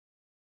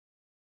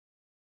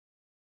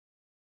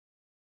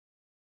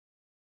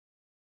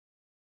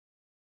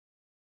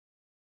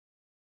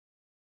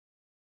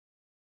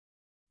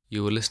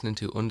You are listening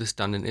to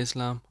Understanding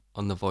Islam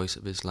on the Voice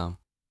of Islam.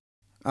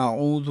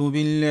 أعوذ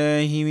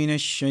بالله من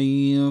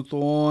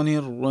الشيطان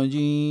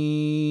الرجيم.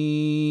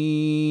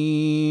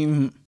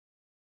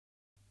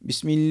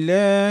 بسم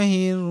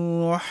الله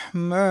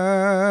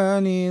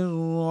الرحمن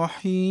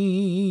الرحيم.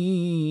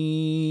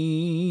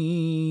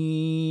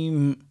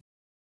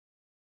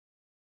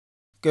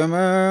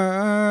 كما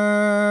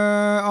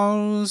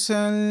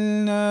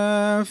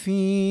أرسلنا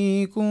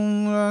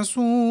فيكم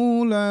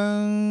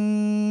رسولا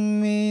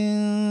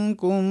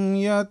منكم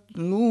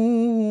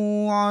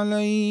يتلو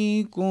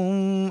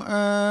عليكم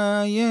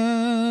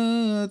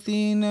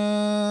آياتنا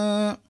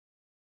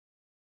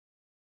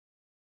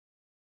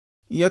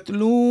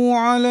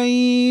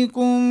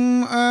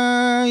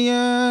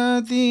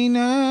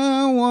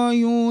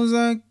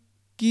ويزكيكم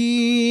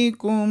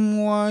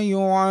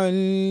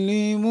ويعلمكم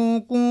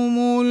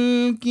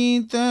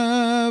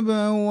الكتاب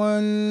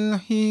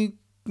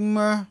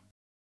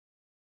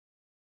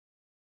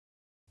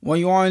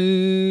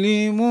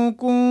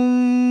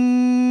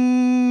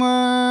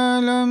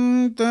ما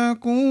لم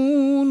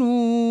تكونوا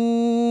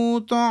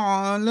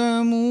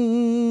تعلمون.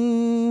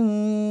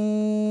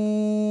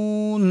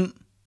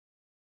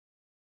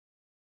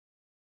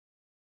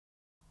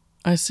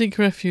 I seek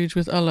refuge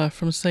with Allah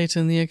from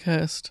Satan the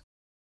accursed.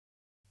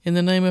 In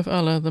the name of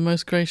Allah, the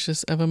most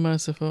gracious, ever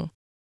merciful.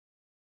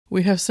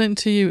 We have sent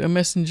to you a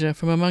messenger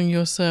from among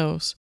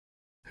yourselves,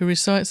 who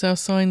recites our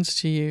signs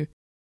to you,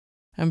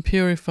 and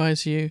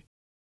purifies you,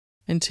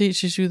 and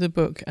teaches you the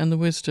book and the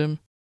wisdom,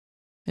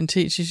 and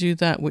teaches you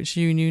that which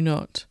you knew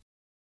not.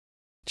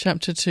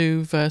 Chapter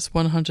 2, verse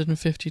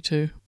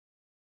 152.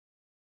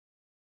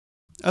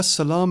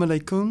 Assalamu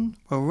alaikum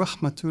wa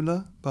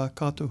rahmatullah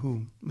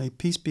barakatuhu. May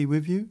peace be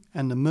with you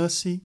and the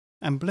mercy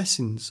and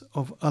blessings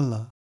of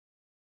Allah.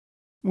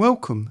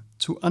 Welcome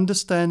to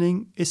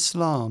Understanding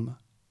Islam,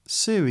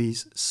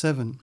 Series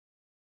 7.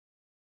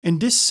 In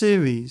this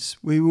series,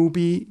 we will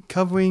be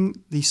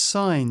covering the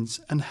signs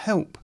and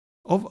help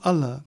of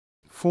Allah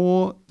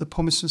for the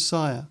promised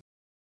Messiah.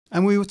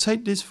 And we will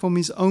take this from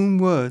his own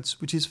words,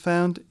 which is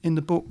found in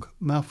the book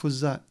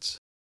Malfuzat.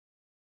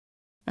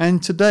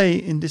 And today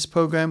in this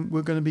program,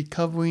 we're going to be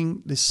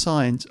covering the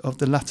signs of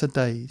the latter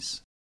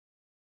days.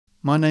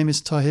 My name is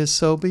Tahir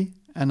Selby,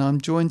 and I'm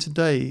joined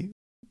today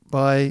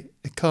by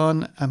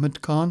Iqan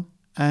Ahmed Khan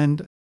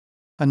and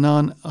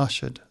Hanan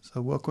Arshad.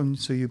 So welcome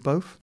to you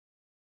both.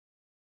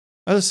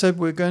 As I said,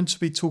 we're going to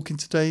be talking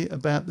today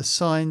about the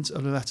signs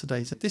of the latter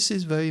days. This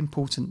is very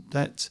important,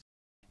 that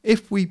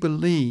if we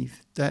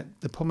believe that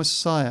the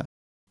promised Messiah,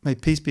 may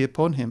peace be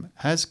upon him,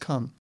 has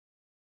come,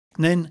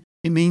 then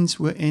it means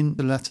we're in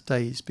the latter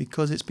days,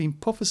 because it's been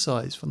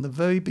prophesied from the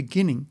very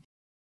beginning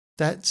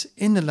that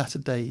in the latter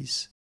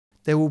days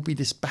there will be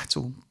this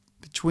battle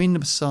between the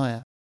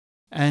Messiah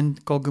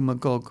and Gog and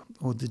Magog,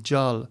 or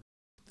Dajjal,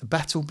 the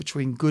battle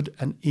between good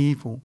and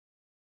evil.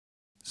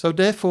 So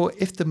therefore,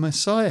 if the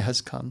Messiah has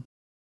come,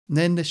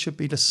 then there should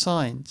be the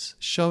signs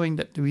showing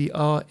that we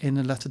are in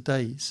the latter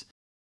days.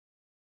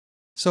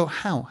 So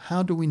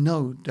how do we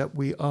know that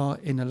we are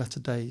in the latter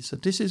days? So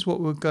this is what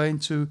we're going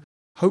to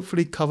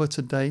hopefully cover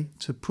today,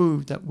 to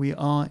prove that we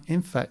are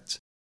in fact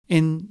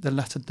in the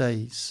latter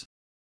days.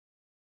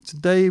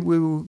 Today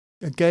we'll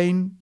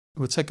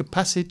take a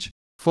passage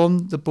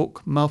from the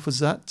book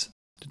Malfuzat,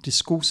 the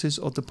discourses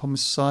of the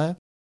promised Messiah,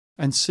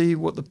 and see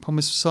what the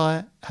promised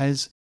Messiah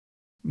has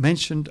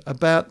mentioned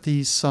about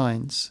these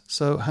signs.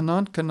 So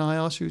Hanan, can I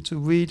ask you to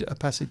read a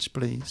passage,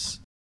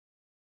 please?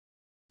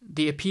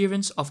 The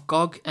appearance of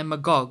Gog and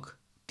Magog,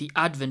 the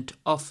advent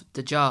of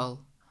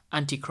Dajjal,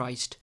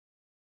 Antichrist,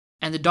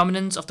 and the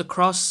dominance of the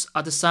cross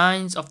are the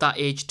signs of that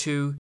age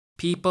too.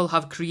 People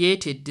have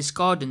created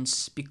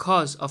discordance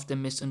because of their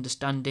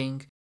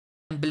misunderstanding,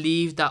 and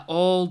believe that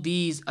all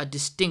these are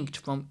distinct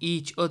from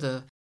each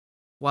other,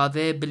 while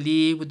they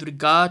believe with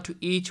regard to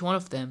each one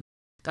of them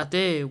that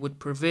they would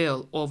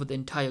prevail over the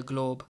entire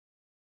globe.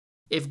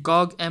 If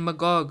Gog and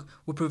Magog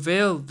would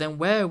prevail, then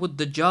where would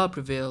Dajjal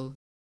prevail,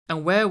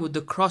 and where would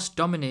the cross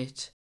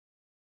dominate?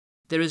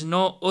 There is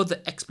no other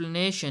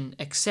explanation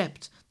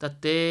except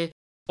that they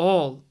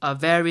all are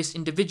various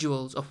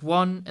individuals of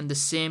one and the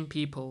same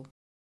people.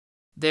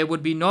 There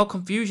would be no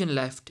confusion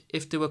left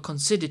if they were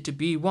considered to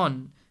be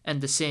one and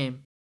the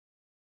same.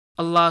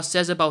 Allah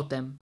says about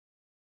them,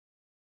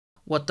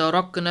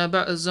 وَتَرَكْنَا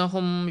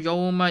بَعْضَهُمْ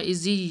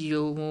يَوْمَئِذٍ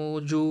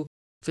يَمُوجُ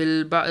فِي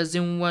الْبَعْضِ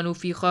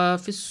وَنُفِخَ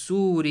فِي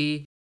الصُّورِ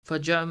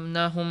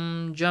فَجَمْعْنَاهُمْ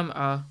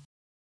جَمْعًا.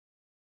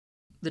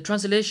 The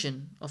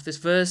translation of this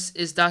verse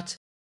is that,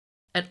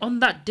 and on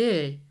that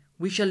day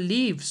we shall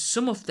leave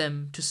some of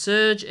them to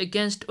surge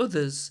against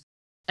others,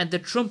 and the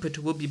trumpet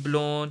will be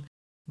blown,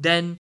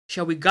 then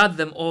shall we gather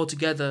them all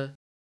together.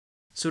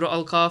 Surah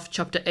Al-Kahf,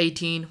 chapter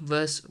 18,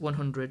 verse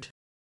 100.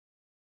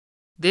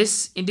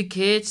 This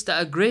indicates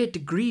that a great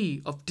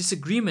degree of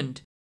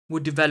disagreement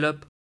would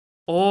develop.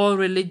 All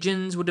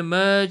religions would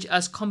emerge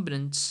as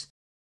components.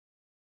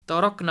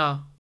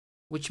 Tarakna,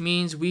 which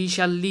means we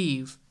shall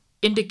leave,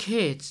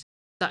 indicates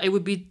that it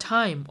would be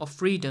time of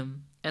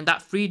freedom, and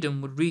that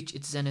freedom would reach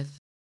its zenith.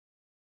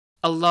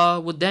 Allah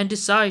would then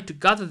decide to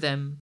gather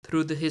them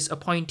through His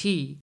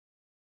appointee.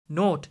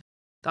 Note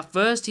that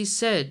first He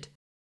said,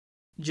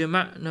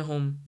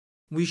 Jama'nahum,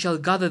 we shall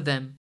gather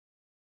them.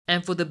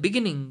 And for the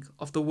beginning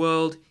of the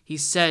world He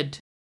said,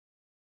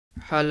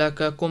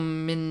 خلقكم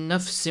من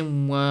نفس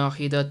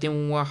واحدة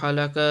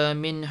وخلق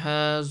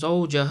منها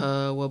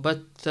زوجها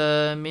وبث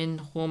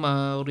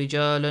منهما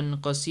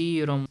رجالا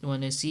كثيرا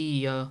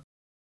ونسيا.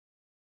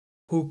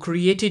 Who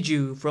created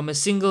you from a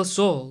single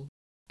soul,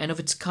 and of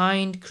its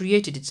kind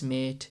created its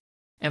mate,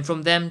 and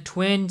from them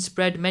twain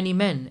spread many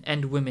men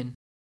and women.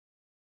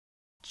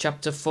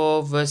 Chapter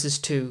 4 verses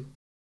 2,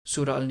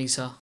 Surah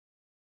Al-Nisa.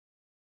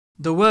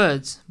 The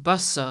words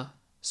bassa,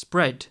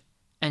 spread,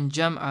 and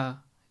jam'a,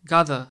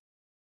 gather,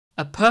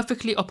 are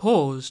perfectly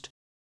opposed,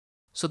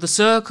 so the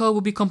circle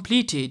will be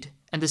completed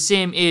and the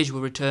same age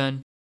will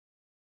return.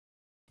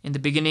 In the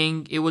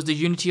beginning it was the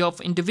unity of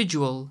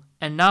individual,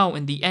 and now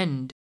in the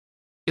end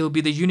it will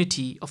be the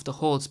unity of the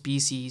whole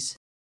species.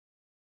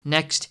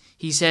 Next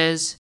He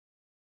says,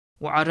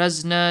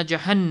 وَعَرَزْنَا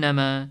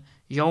جَهَنَّمَ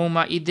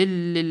يَوْمَئِذٍ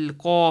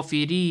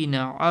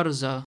لِلْكَافِرِينَ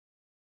عَرْزًا.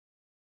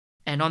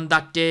 And on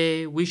that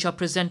day we shall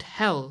present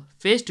hell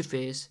face to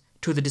face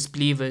to the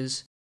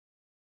disbelievers.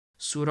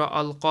 Surah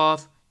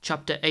Al-Qaf,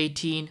 chapter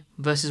 18,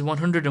 verses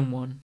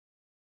 101.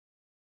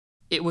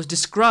 It was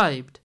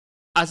described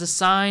as a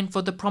sign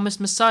for the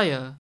promised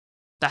Messiah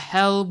that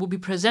hell will be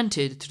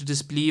presented to the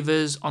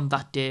disbelievers on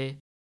that day.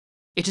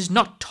 It is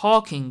not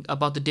talking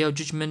about the Day of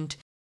Judgment.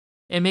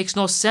 It makes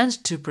no sense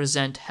to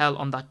present hell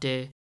on that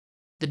day.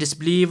 The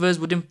disbelievers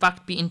would in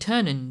fact be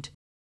interned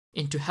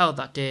into hell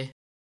that day.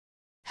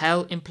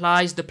 Hell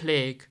implies the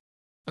plague.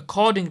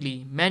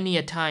 Accordingly, many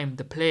a time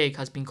the plague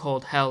has been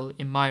called hell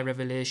in my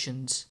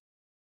revelations.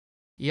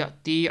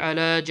 يَأْتِي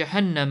عَلَى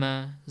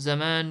جَهَنَّمَ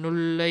زَمَانٌ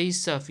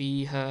لَيْسَ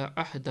فِيهَا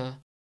أَحْدٌ.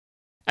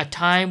 A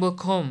time will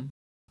come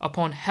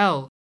upon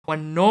hell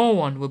when no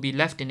one will be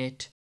left in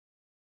it.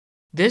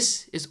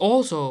 This is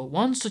also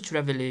one such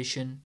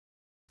revelation.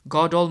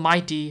 God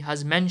Almighty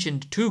has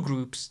mentioned two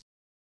groups.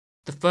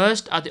 The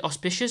first are the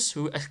auspicious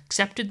who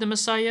accepted the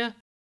Messiah.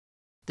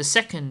 The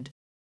second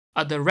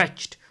are the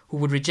wretched who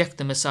would reject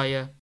the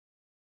Messiah.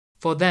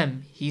 For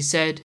them, He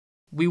said,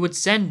 we would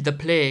send the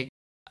plague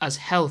as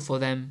hell for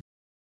them.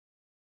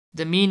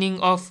 The meaning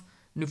of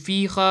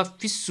Nufiha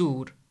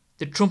Fissur,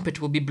 the trumpet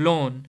will be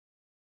blown,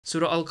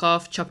 Surah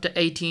Al-Kahf, chapter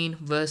 18,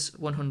 verse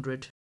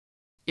 100,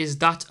 is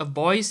that a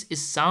voice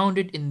is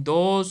sounded in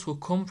those who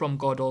come from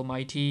God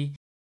Almighty,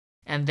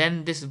 and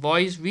then this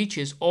voice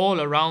reaches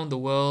all around the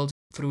world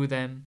through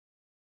them.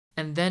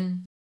 And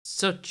then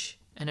such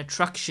an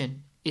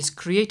attraction is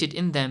created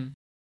in them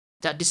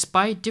that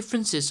despite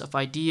differences of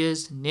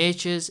ideas,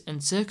 natures,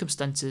 and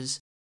circumstances,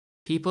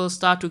 people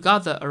start to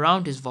gather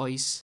around His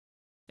voice.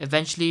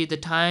 Eventually the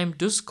time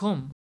does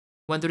come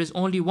when there is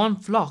only one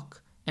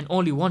flock and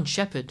only one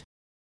shepherd.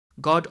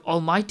 God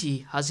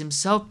Almighty has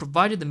Himself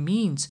provided the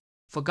means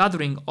for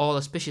gathering all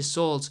auspicious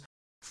souls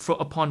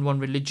upon one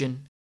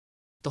religion.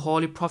 The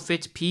Holy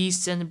Prophet,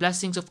 peace and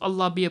blessings of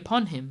Allah be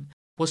upon him,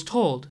 was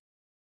told,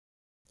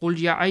 قُلْ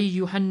يَا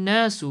أَيُّهَا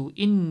النَّاسُ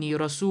إِنِّي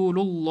رَسُولُ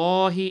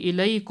اللَّهِ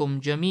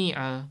إِلَيْكُمْ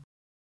جَمِيعًا.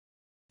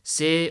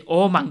 Say,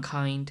 O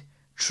mankind,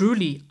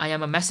 truly I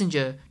am a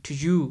messenger to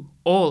you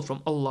all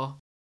from Allah.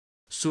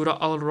 Surah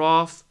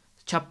Al-Raf,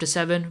 chapter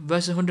 7,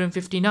 verse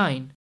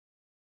 159.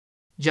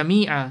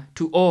 Jami'a,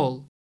 to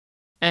all,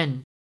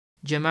 and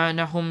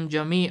Jama'nahum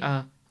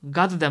Jami'a,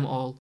 gather them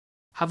all,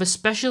 have a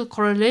special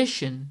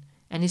correlation,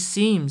 and it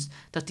seems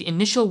that the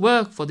initial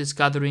work for these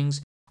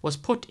gatherings was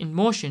put in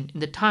motion in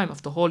the time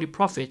of the Holy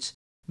Prophet,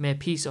 may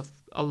peace of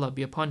Allah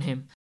be upon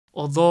him,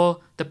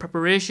 although the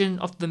preparation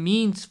of the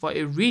means for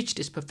it reached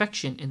its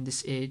perfection in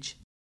this age.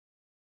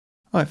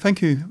 Right,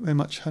 thank you very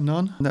much,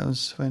 Hanan. That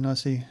was very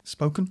nicely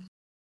spoken.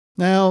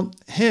 Now,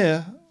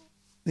 here,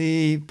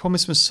 the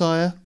promised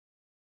Messiah,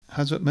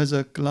 Hazrat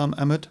Mirza Ghulam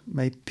Ahmad,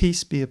 may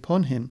peace be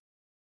upon him,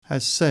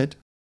 has said,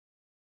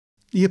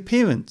 the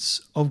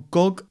appearance of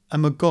Gog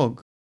and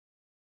Magog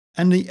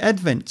and the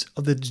advent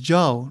of the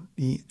Dajjal,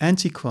 the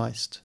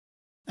Antichrist,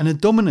 and the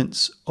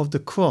dominance of the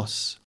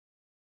cross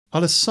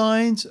are the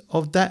signs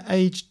of that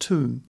age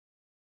too.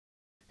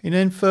 He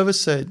then further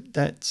said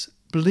that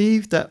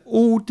believe that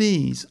all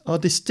these are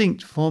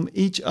distinct from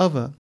each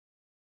other,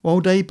 while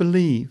they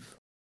believe,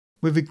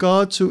 with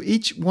regard to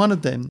each one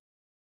of them,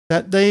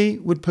 that they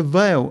would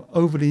prevail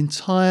over the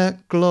entire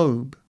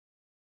globe.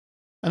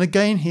 And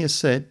again he has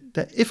said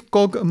that if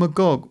Gog and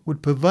Magog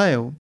would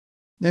prevail,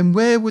 then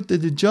where would the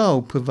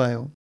Dajjal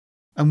prevail?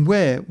 And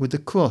where would the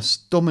cross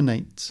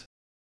dominate?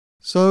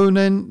 So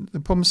then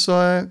the promised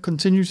Messiah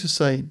continues to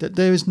say that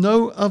there is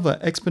no other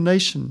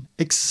explanation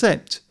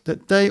except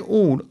that they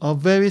all are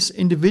various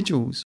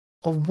individuals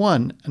of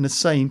one and the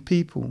same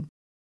people.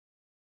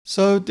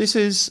 So this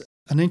is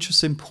an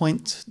interesting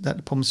point that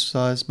the promised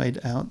Messiah has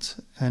made out,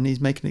 and he's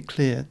making it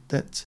clear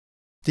that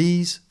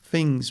these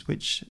things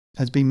which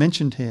has been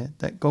mentioned here,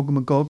 that Gog and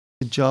Magog,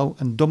 Dajjal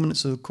and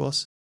dominance of the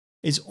cross,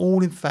 is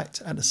all in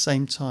fact at the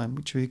same time,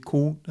 which we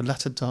call the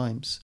latter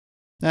times.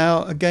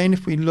 Now, again,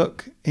 if we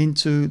look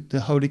into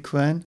the Holy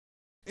Quran,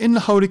 in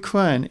the Holy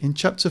Quran, in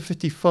chapter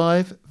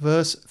 55,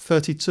 verse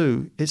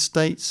 32, it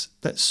states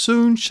that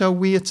soon shall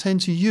we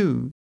attend to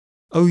you,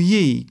 O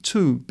ye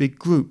two big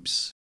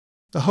groups.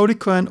 The Holy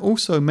Quran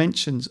also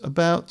mentions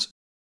about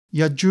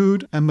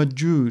Yajud and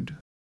Majud,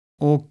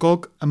 or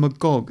Gog and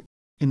Magog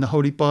in the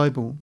Holy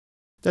Bible,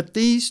 that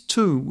these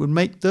two would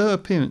make their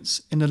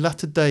appearance in the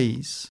latter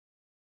days.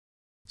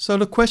 So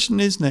the question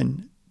is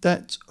then,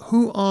 that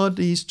who are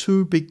these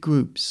two big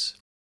groups?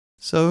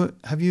 So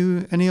have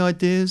you any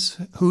ideas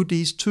who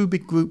these two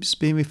big groups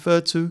being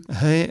referred to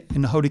here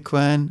in the Holy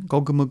Quran,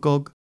 Gog and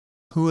Magog?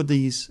 Who are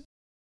these?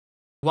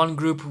 One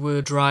group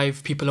would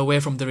drive people away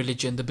from the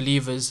religion, the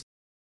believers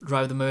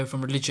drive them away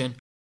from religion,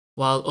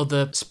 while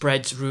other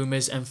spreads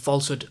rumours and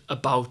falsehood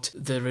about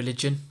the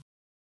religion.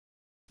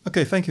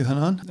 Okay, thank you,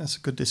 Hanan. That's a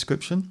good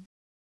description.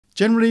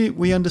 Generally,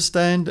 we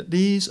understand that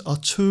these are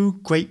two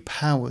great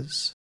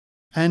powers,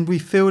 and we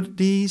feel that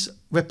these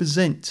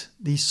represent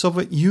the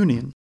Soviet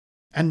Union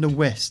and the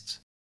West.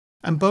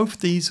 And both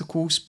these, of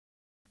course,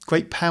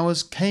 great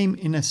powers came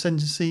in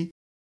ascendancy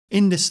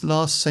in this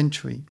last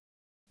century.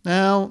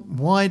 Now,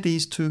 why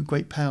these two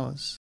great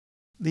powers?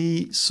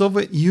 The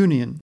Soviet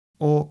Union,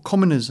 or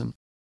communism,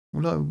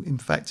 although in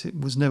fact it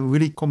was never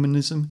really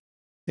communism,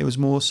 it was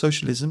more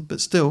socialism,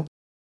 but still,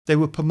 they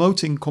were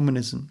promoting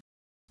communism.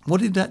 What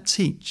did that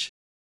teach?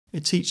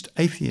 It taught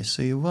atheists,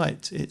 so you're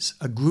right. It's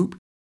a group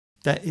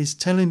that is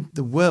telling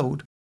the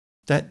world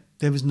that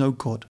there is no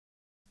God.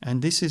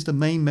 And this is the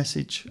main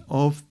message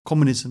of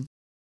communism,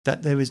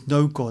 that there is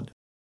no God,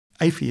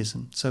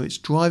 atheism. So it's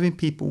driving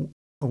people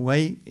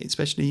away,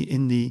 especially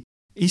in the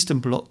Eastern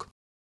Bloc,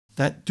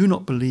 that do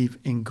not believe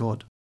in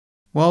God.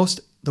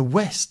 Whilst the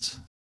West,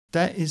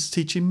 that is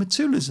teaching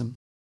materialism.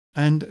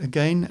 And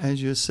again,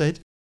 as you said,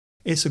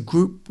 it's a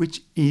group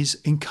which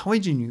is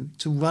encouraging you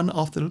to run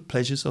after the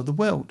pleasures of the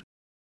world,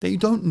 that you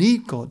don't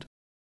need God.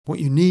 What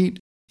you need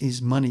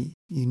is money,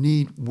 you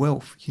need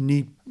wealth, you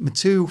need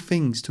material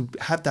things to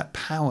have that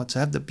power, to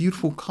have the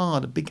beautiful car,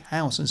 the big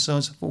house, and so on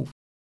and so forth.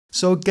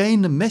 So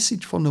again, the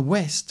message from the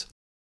West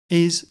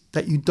is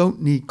that you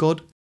don't need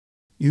God,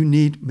 you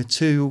need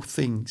material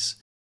things.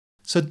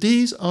 So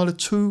these are the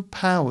two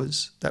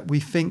powers that we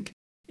think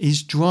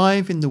is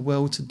driving the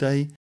world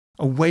today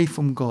away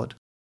from God.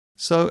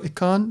 So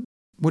Ikan,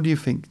 what do you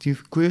think? Do you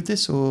agree with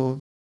this, or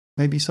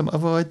maybe some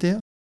other idea?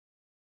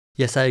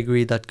 Yes, I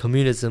agree that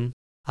communism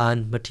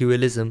and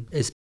materialism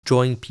is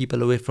drawing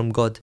people away from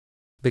God,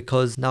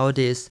 because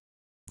nowadays,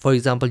 for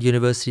example,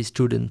 university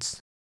students,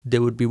 they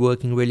would be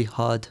working really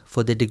hard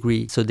for their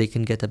degree so they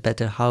can get a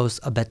better house,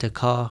 a better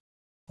car,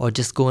 or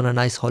just go on a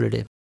nice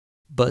holiday.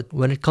 But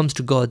when it comes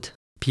to God,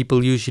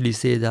 people usually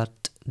say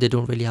that they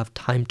don't really have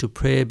time to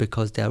pray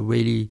because they are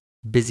really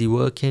busy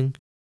working.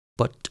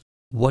 But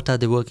what are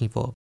they working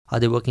for? Are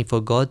they working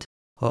for God,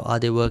 or are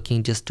they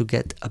working just to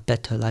get a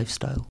better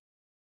lifestyle?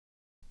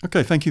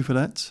 Okay, thank you for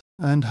that.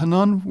 And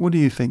Hanan, what do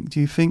you think?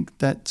 Do you think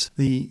that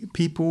the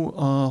people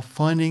are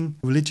finding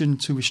religion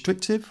too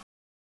restrictive?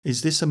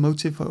 Is this a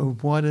motive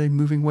of why they're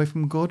moving away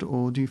from God?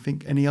 Or do you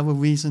think any other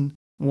reason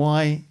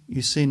why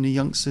you're seeing the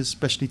youngsters,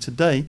 especially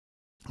today,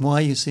 why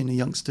you're seeing the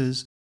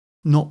youngsters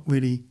not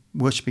really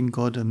worshipping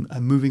God and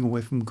moving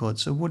away from God?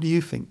 So what do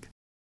you think?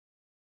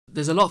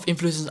 There's a lot of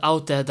influences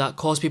out there that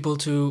cause people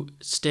to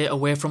stay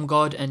away from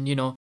God and,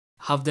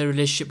 have their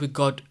relationship with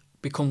God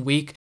become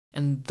weak.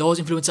 And those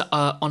influences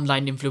are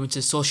online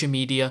influences, social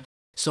media.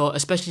 So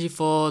especially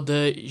for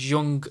the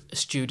young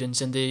students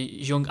and the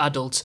young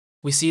adults,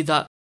 we see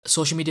that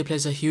social media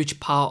plays a huge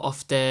part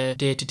of their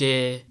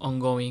day-to-day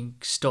ongoing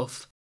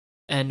stuff.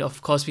 And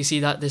of course, we see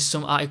that there's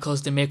some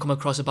articles they may come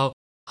across about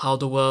how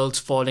the world's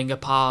falling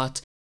apart,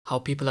 how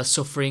people are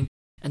suffering.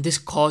 And this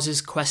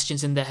causes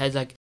questions in their head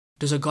like,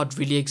 does a God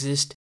really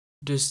exist?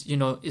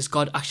 Is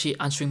God actually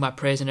answering my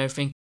prayers and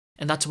everything?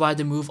 And that's why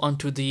they move on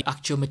to the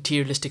actual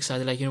materialistic side.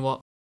 They're like, you know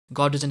what?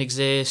 God doesn't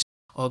exist,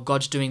 or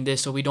God's doing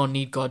this, so we don't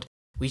need God.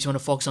 We just want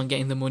to focus on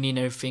getting the money and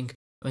everything.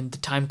 When the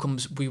time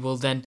comes, we will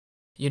then,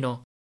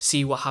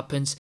 see what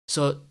happens.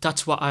 So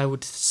that's what I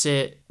would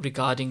say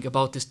regarding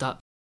about this, that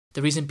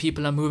the reason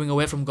people are moving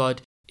away from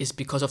God is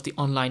because of the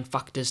online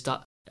factors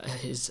that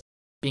is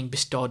being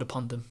bestowed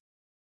upon them.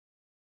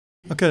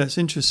 Okay, that's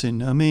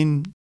interesting. I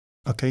mean,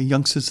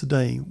 youngsters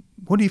today,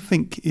 what do you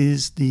think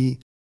is the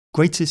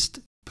greatest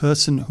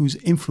person who's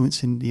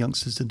influencing the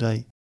youngsters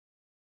today?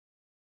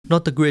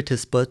 Not the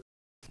greatest, but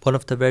one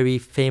of the very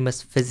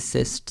famous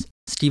physicists,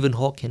 Stephen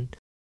Hawking,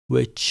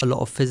 which a lot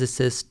of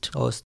physicists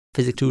or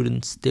physics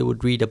students, they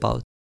would read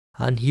about.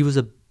 And he was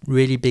a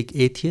really big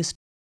atheist.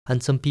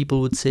 And some people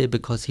would say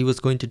because he was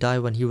going to die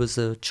when he was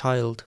a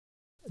child,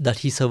 that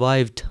he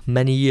survived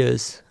many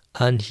years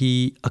and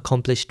he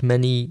accomplished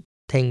many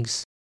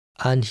things.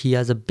 And he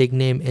has a big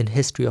name in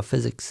history of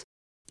physics.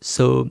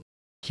 So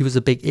he was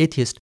a big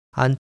atheist.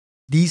 And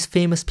these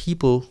famous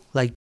people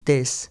like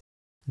this,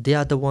 they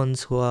are the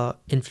ones who are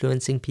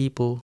influencing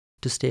people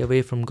to stay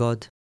away from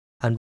God.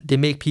 And they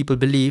make people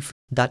believe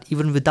that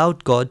even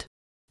without God,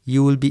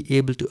 you will be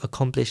able to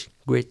accomplish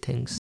great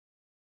things.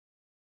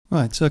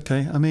 Right,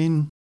 okay. I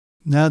mean,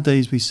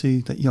 nowadays we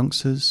see that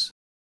youngsters,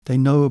 they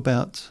know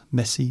about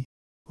Messi,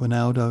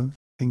 Ronaldo,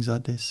 things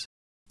like this.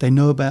 They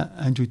know about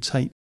Andrew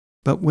Tate.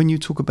 But when you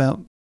talk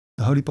about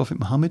the Holy Prophet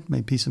Muhammad,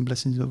 may peace and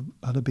blessings of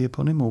Allah be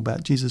upon him, or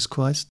about Jesus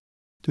Christ,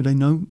 do they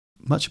know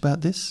much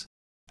about this?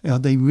 Are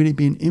they really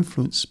being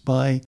influenced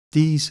by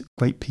these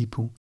great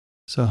people?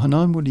 So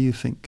Hanan, what do you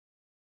think?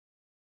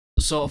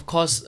 So, of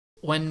course,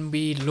 when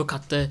we look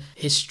at the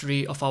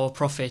history of our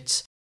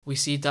prophets, we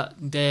see that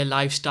their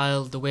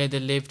lifestyle, the way they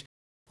lived,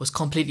 was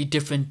completely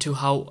different to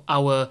how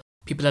our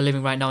people are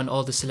living right now and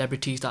all the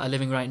celebrities that are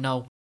living right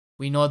now.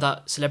 We know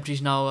that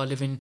celebrities now are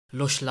living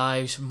lush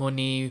lives,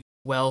 money,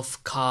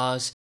 wealth,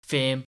 cars,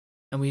 fame.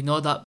 And we know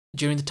that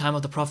during the time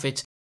of the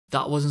prophets,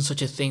 that wasn't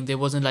such a thing. There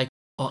wasn't like,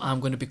 oh, I'm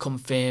going to become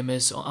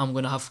famous or I'm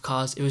going to have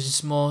cars. It was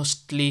just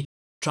mostly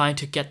trying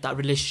to get that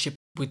relationship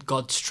with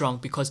God strong,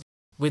 because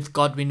with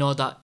God, we know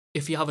that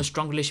if you have a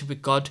strong relationship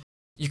with God,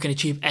 you can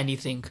achieve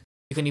anything.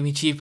 You can even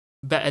achieve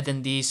better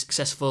than these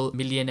successful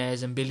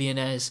millionaires and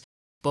billionaires.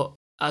 But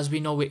as we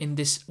know, we're in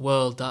this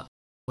world that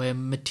where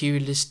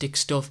materialistic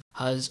stuff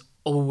has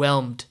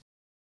overwhelmed,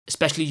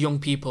 especially young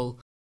people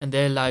and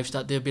their lives,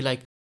 that they'll be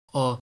like,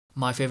 oh,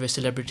 my favorite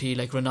celebrity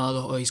like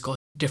Ronaldo, or he's got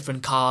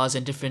different cars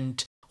and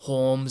different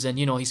homes, and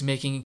he's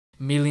making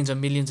millions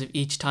and millions of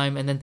each time.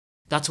 And then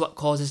that's what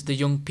causes the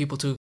young people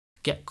to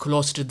get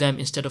closer to them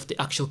instead of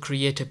the actual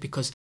creator,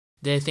 because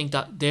they think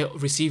that they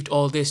received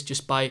all this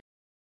just by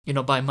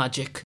by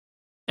magic.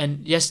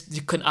 And yes,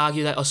 you can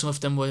argue that some of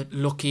them were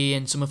lucky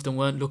and some of them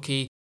weren't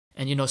lucky,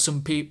 and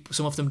some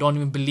of them don't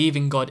even believe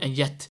in God, and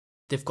yet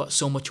they've got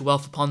so much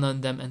wealth upon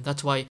them. And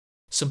that's why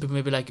some people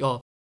may be like,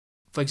 oh,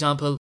 for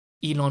example,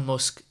 Elon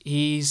Musk,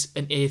 he's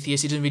an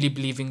atheist, he doesn't really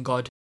believe in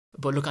God,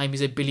 but look at him,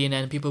 he's a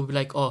billionaire, and people will be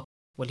like, oh,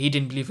 well, he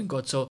didn't believe in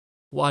God, so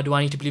why do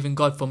I need to believe in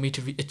God for me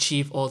to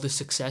achieve all this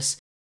success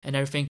and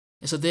everything?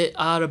 And so there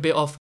are a bit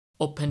of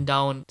up and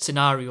down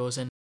scenarios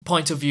and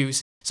point of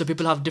views. So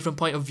people have different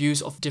point of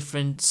views of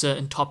different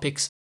certain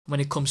topics when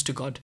it comes to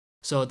God.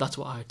 So that's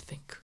what I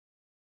think.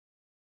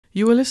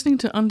 You are listening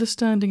to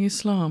Understanding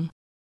Islam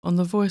on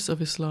the Voice of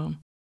Islam,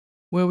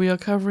 where we are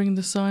covering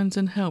the signs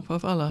and help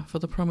of Allah for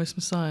the promised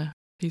Messiah,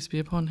 peace be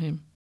upon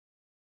him.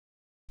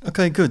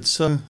 Okay, good.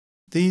 So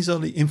these are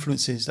the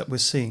influences that we're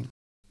seeing,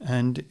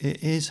 and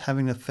it is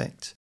having an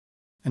effect.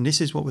 And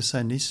this is what we're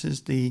saying. This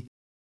is the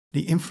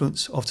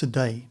influence of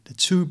today, the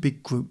two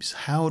big groups,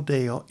 how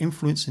they are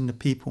influencing the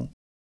people.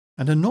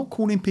 And they're not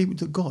calling people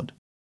to God.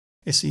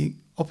 It's the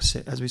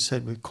opposite, as we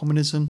said, with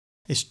communism.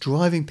 It's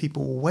driving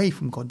people away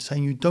from God,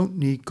 saying you don't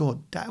need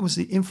God. That was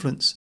the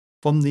influence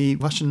from the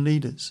Russian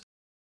leaders.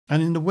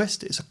 And in the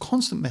West, it's a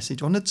constant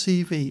message on the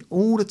TV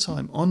all the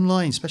time,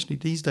 online, especially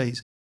these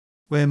days,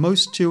 where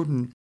most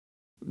children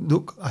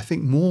look, I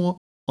think, more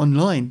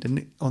online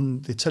than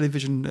on the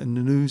television and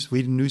the news,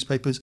 reading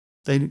newspapers.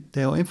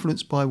 They are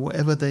influenced by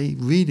whatever they're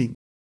reading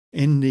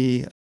in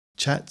the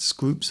chats,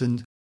 groups,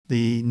 and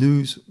the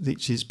news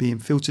which is being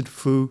filtered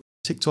through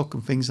TikTok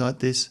and things like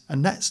this.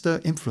 And that's their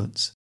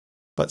influence.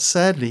 But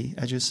sadly,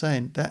 as you're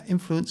saying, that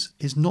influence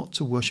is not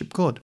to worship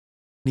God.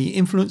 The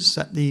influence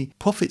that the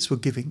prophets were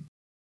giving,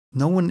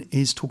 no one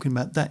is talking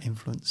about that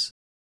influence.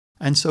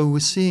 And so we're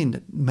seeing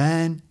that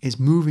man is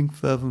moving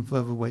further and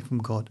further away from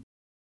God.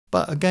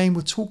 But again,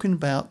 we're talking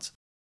about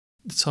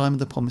the time of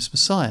the promised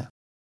Messiah.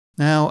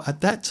 Now, at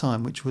that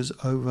time, which was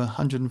over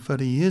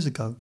 130 years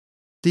ago,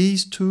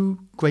 these two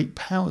great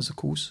powers, of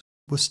course,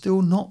 were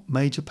still not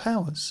major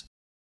powers.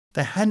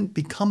 They hadn't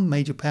become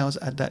major powers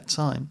at that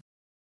time.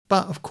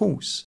 But, of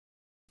course,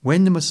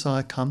 when the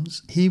Messiah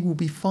comes, he will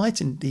be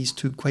fighting these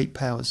two great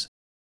powers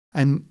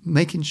and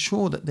making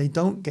sure that they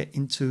don't get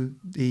into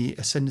the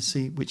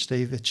ascendancy which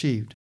they've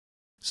achieved.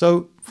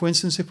 So, for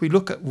instance, if we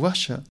look at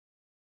Russia,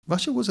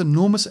 Russia was an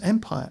enormous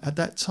empire at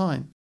that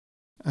time.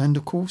 And,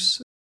 of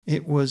course,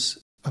 it was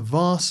a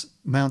vast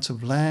amount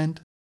of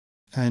land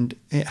and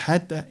it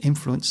had that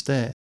influence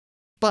there.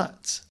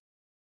 But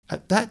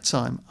at that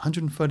time,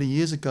 130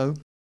 years ago,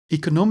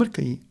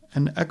 economically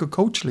and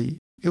agriculturally,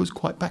 it was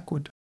quite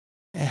backward.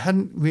 It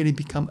hadn't really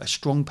become a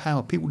strong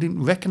power. People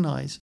didn't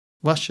recognize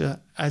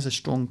Russia as a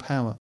strong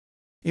power.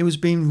 It was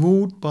being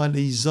ruled by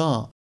the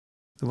Tsar,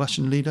 the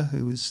Russian leader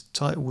whose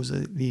title was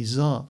the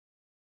Tsar.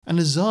 And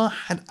the Tsar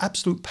had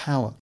absolute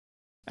power,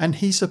 and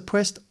he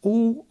suppressed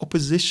all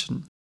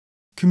opposition.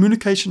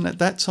 Communication at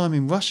that time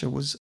in Russia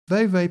was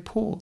very, very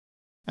poor.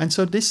 And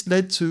so this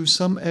led to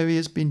some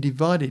areas being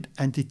divided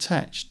and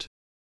detached.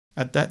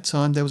 At that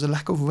time, there was a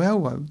lack of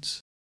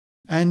railroads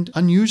and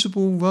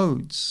unusable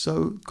roads,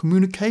 so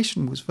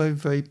communication was very,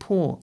 very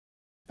poor.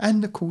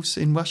 And of course,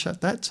 in Russia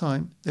at that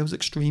time, there was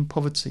extreme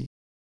poverty.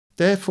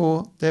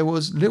 Therefore, there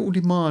was little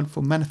demand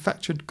for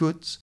manufactured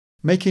goods,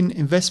 making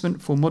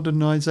investment for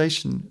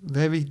modernization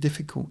very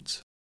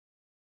difficult.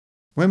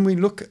 When we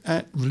look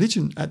at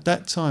religion at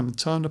that time, the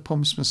time of the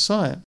promised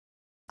Messiah,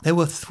 there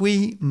were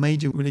three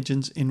major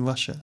religions in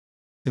Russia.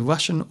 The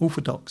Russian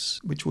Orthodox,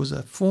 which was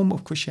a form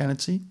of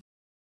Christianity,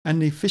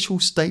 and the official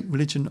state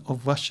religion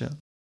of Russia.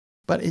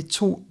 But it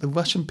taught the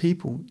Russian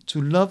people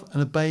to love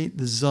and obey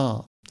the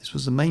Tsar, This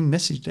was the main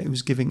message that he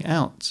was giving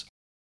out.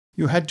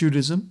 You had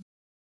Judaism.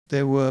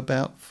 There were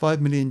about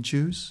 5 million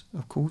Jews.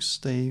 Of course,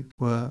 they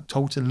were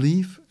told to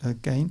leave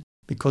again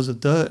because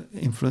of their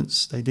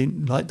influence. They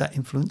didn't like that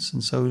influence,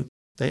 and so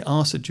they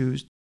asked the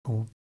Jews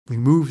or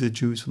removed the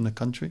Jews from the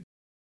country.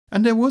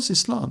 And there was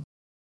Islam.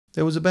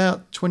 There was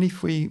about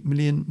 23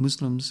 million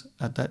Muslims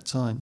at that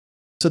time.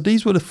 So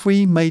these were the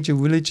three major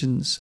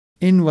religions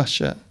in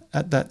Russia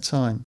at that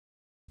time.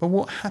 But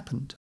what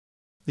happened?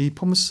 The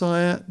Promised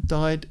Messiah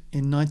died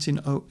in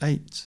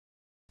 1908.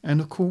 And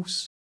of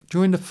course,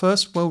 during the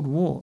First World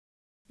War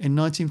in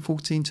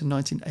 1914 to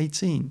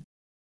 1918,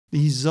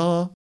 the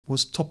Tsar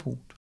was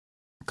toppled.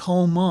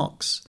 Karl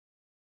Marx's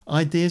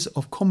ideas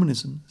of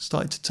communism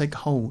started to take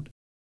hold.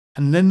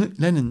 And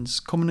Lenin's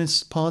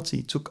Communist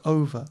Party took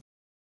over.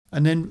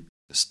 And then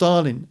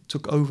Stalin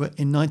took over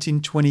in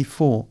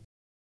 1924.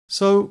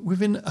 So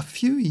within a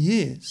few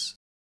years,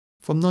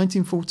 from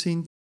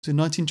 1914 to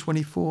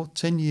 1924,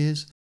 10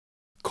 years,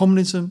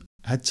 communism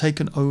had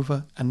taken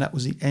over, and that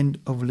was the end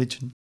of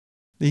religion.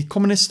 The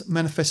Communist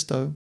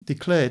Manifesto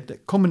declared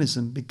that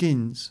communism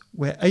begins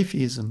where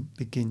atheism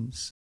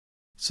begins.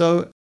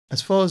 So,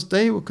 as far as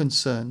they were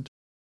concerned,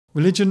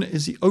 religion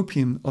is the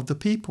opium of the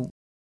people.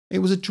 It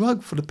was a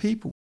drug for the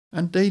people,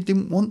 and they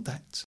didn't want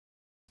that.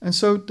 And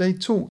so they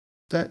taught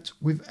that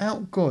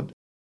without God,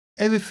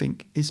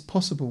 everything is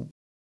possible.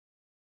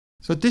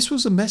 So this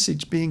was a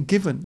message being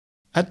given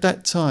at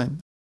that time,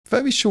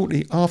 very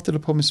shortly after the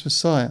Promised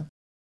Messiah.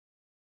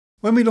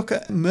 When we look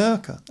at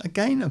America,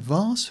 again a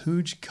vast,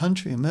 huge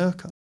country,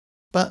 America.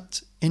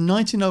 But in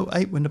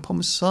 1908, when the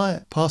Promised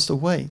Messiah passed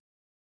away,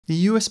 the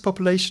US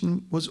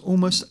population was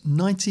almost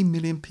 90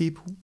 million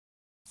people.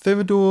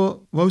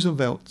 Theodore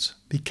Roosevelt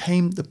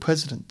became the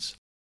president,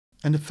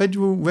 and the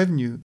federal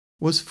revenue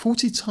was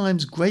 40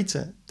 times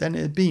greater than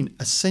it had been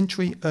a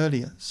century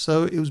earlier.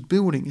 So it was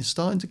building, it's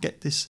starting to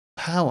get this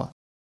power.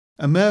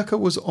 America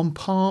was on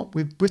par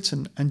with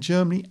Britain and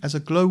Germany as a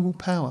global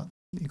power.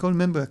 You've got to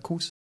remember, of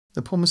course,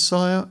 the Promised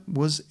Messiah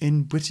was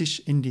in British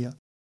India,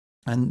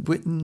 and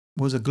Britain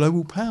was a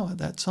global power at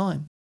that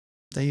time.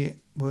 They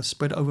were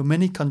spread over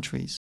many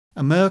countries.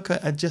 America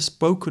had just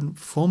broken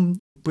from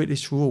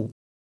British rule.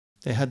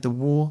 They had the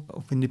War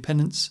of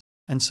Independence,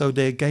 and so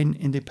they gained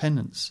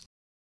independence.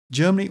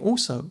 Germany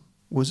also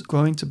was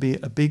growing to be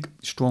a big,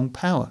 strong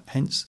power,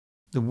 hence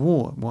the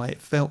war, why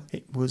it felt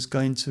it was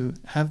going to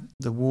have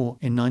the war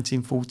in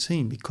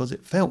 1914, because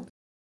it felt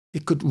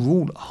it could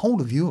rule the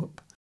whole of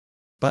Europe.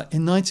 But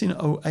in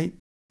 1908,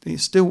 it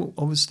still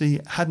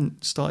obviously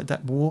hadn't started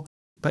that war,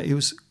 but it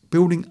was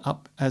building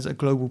up as a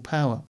global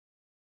power.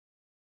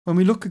 When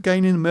we look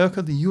again in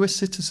America, the US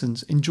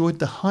citizens enjoyed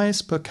the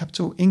highest per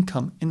capita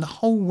income in the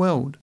whole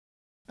world,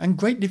 and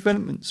great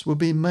developments were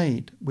being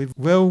made with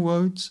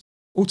railroads,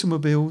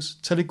 automobiles,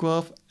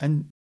 telegraph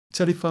and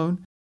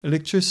telephone,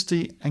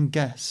 electricity and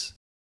gas.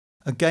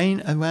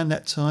 Again, around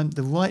that time,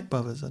 the Wright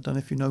brothers, I don't know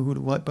if you know who the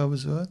Wright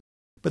brothers were,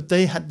 but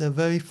they had their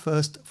very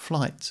first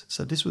flight.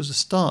 So this was the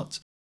start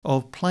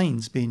of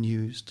planes being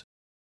used.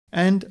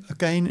 And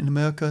again, in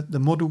America, the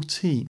Model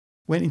T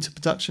went into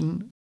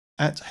production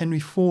at Henry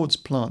Ford's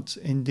plant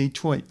in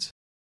Detroit.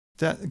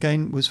 That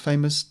again was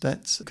famous,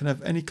 that can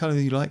have any colour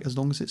you like as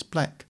long as it's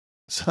black.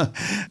 So,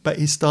 but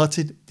he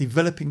started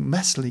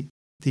massively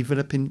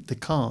developing the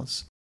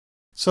cars.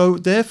 So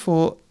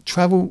therefore,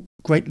 travel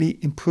greatly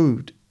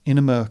improved in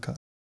America.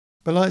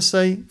 But like I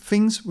say,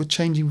 things were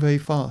changing very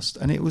fast,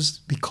 and it was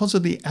because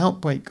of the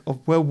outbreak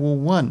of World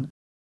War I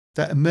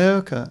that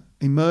America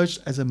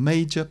emerged as a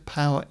major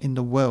power in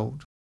the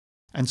world.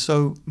 And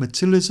so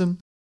materialism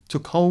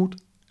took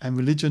hold and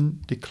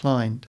religion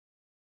declined.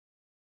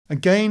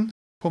 Again,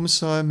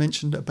 Promised Messiah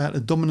mentioned about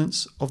the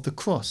dominance of the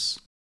cross,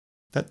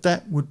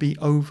 that would be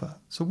over.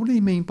 So what do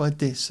you mean by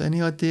this?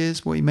 Any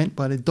ideas what he meant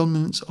by the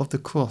dominance of the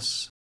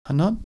cross?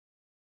 Hanan?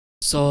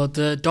 So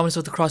the dominance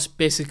of the cross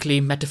basically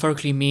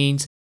metaphorically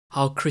means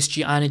how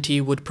Christianity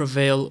would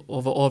prevail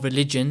over all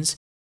religions.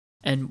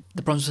 And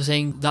the Prophet was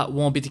saying that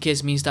won't be the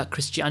case, means that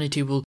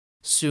Christianity will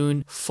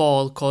soon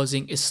fall,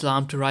 causing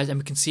Islam to rise. And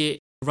we can see it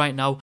right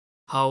now,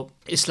 how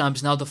Islam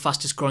is now the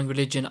fastest growing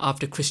religion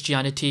after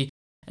Christianity,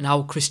 and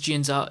how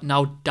Christians are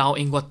now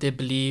doubting what they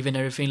believe and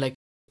everything. Like,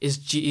 is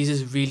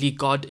Jesus really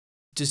God?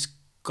 Does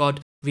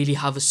God really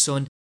have a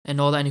son? And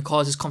all that, and it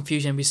causes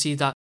confusion. We see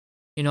that,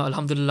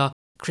 Alhamdulillah,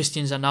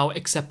 Christians are now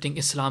accepting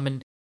Islam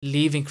and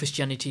leaving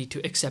Christianity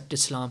to accept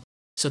Islam.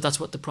 So that's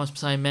what the Prophet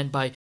Messiah meant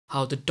by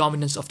how the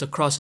dominance of the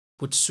cross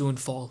would soon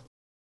fall.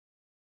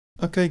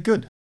 Okay,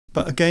 good.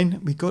 But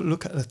again, we got to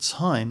look at the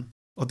time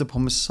of the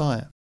Promised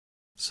Messiah.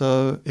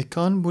 So,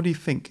 Ikan, what do you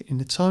think? In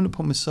the time of the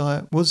Promised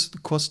Messiah, was the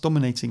cross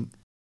dominating?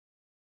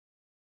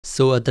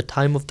 So at the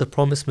time of the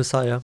Promised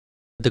Messiah,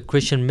 the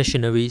Christian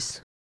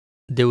missionaries,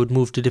 they would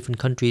move to different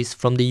countries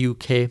from the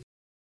UK,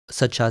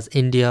 such as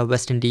India,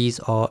 West Indies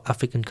or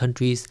African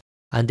countries,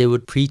 and they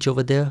would preach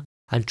over there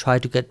and try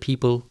to get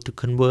people to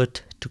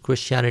convert to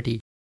Christianity.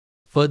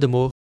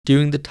 Furthermore,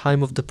 during the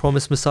time of the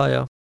Promised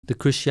Messiah, the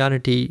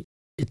Christianity,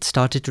 it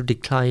started to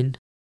decline,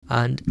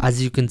 and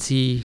as you can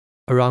see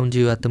around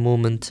you at the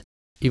moment,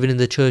 even in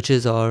the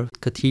churches or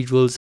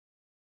cathedrals.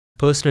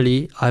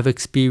 Personally, I've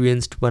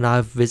experienced when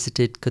I've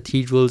visited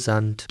cathedrals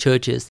and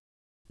churches,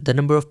 the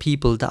number of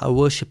people that are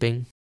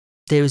worshipping,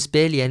 there is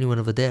barely anyone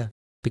over there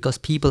because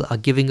people are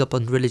giving up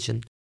on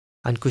religion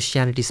and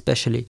Christianity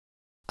especially,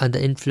 and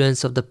the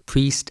influence of the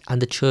priest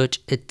and the church,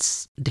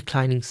 it's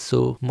declining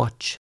so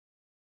much.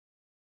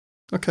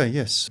 Okay,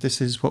 yes,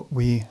 this is what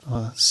we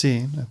are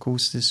seeing. Of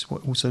course, this is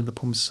what also the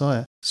Prophet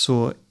Messiah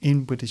saw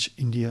in British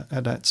India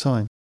at that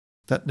time,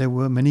 that there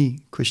were many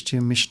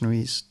Christian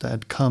missionaries that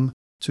had come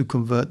to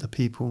convert the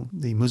people,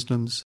 the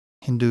Muslims,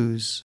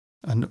 Hindus,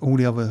 and all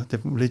the other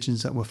different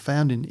religions that were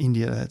found in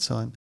India at that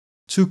time,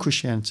 to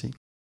Christianity.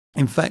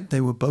 In fact,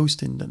 they were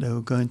boasting that they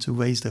were going to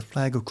raise the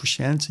flag of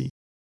Christianity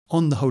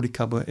on the Holy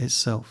Kaaba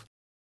itself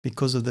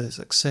because of the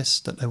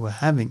success that they were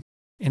having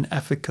in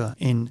Africa,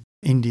 in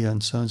India,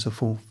 and so on and so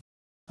forth.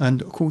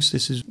 And of course,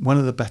 this is one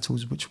of the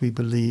battles which we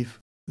believe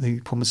the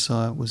Prophet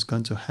Messiah was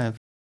going to have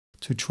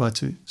to try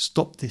to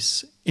stop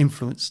this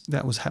influence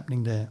that was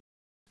happening there.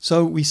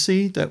 So we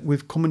see that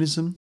with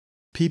communism,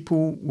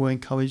 people were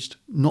encouraged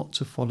not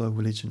to follow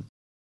religion.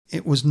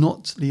 It was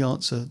not the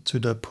answer to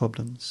their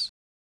problems.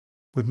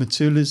 With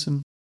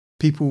materialism,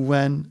 people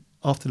ran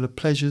after the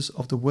pleasures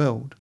of the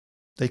world.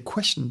 They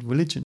questioned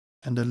religion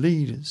and the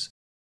leaders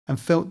and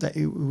felt that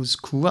it was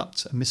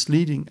corrupt and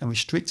misleading and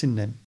restricting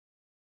them.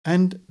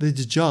 And the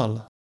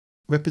Dajjal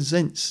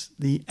represents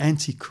the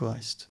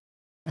Antichrist.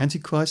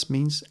 Antichrist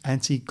means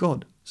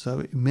anti-God. So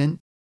it meant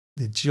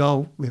the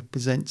Dajjal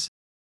represents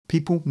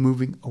people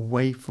moving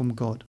away from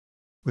God.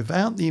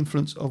 Without the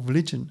influence of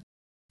religion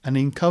and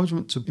the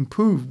encouragement to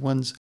improve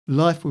one's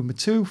life with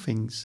material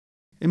things,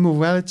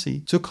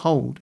 immorality took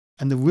hold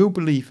and the real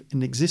belief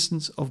in the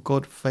existence of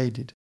God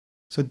faded.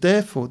 So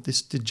therefore,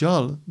 this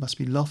Dajjal must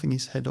be laughing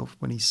his head off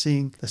when he's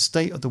seeing the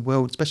state of the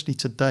world, especially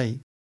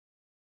today.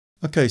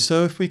 Okay,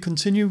 so if we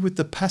continue with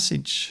the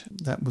passage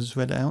that was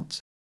read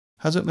out,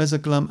 Hazrat Mirza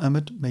Ghulam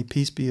Ahmad, may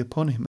peace be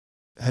upon him,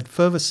 had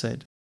further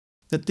said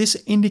that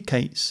this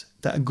indicates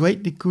that a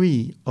great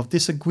degree of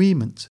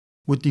disagreement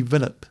would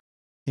develop.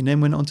 He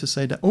then went on to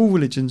say that all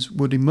religions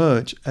would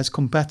emerge as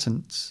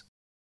combatants.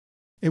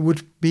 It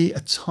would be a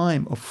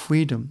time of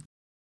freedom,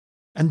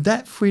 and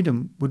that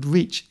freedom would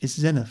reach its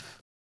zenith.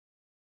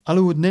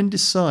 Allah would then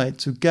decide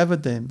to gather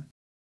them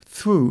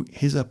through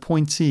his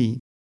appointee.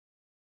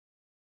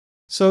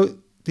 So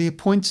the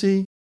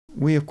appointee,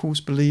 we of course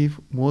believe,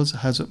 was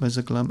Hazrat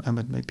Mirza Ghulam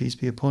Ahmad, may peace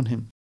be upon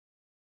him.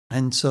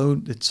 And so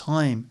the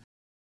time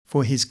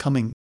for his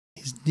coming,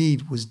 his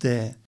need was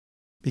there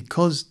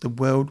because the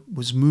world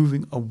was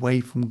moving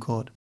away from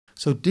God.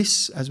 So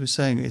this, as we're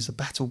saying, is a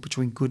battle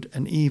between good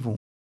and evil,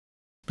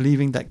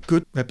 believing that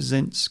good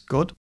represents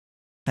God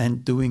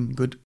and doing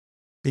good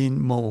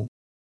being moral.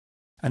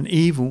 And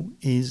evil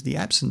is the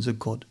absence of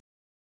God,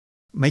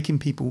 making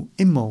people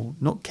immoral,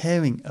 not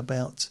caring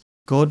about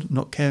God,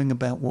 not caring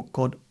about what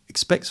God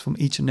expects from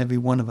each and every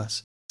one of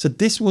us. So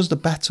this was the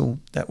battle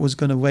that was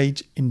going to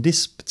rage in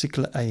this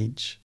particular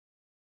age.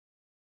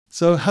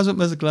 So Hazrat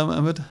Mirza Ghulam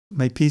Ahmad,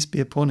 may peace be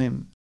upon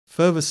him,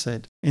 further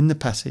said in the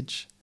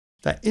passage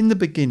that in the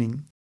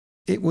beginning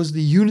it was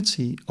the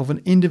unity of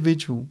an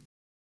individual,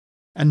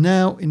 and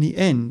now in the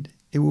end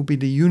it will be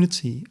the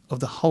unity of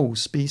the whole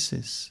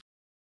species.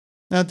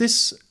 Now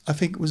this, I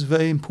think, was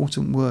very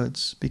important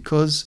words,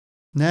 because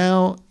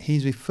now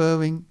he's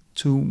referring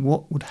to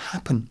what would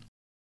happen.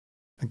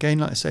 Again,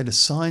 like I say, the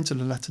signs of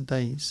the latter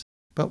days.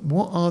 But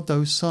what are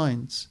those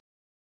signs?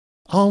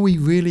 Are we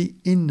really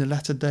in the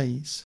latter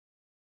days?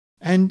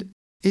 And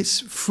it's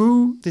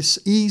through this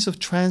ease of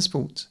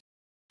transport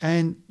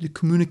and the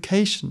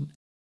communication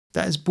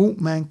that has brought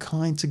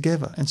mankind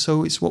together. And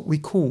so it's what we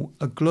call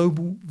a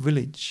global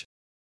village.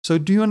 So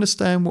do you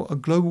understand what a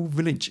global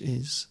village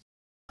is,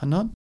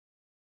 Hanan?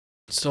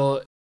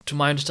 So, to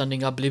my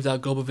understanding, I believe that a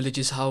global village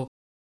is how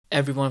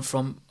everyone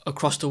from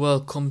across the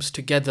world comes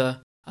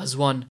together as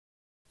one,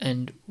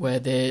 and where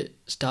they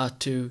start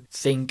to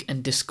think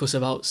and discuss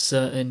about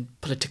certain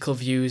political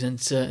views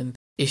and certain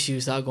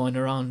issues that are going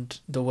around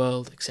the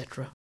world,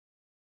 etc.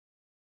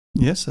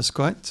 Yes, that's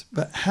correct.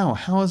 But how?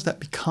 How has that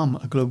become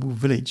a global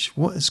village?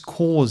 What has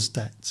caused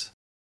that?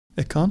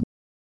 Ekan?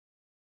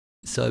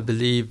 So I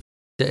believe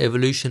the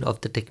evolution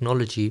of the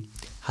technology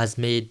has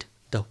made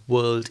the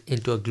world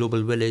into a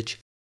global village.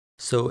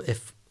 So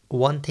if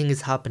one thing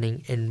is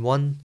happening in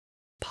one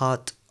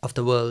part of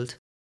the world,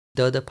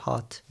 the other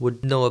part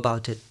would know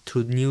about it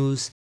through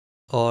news,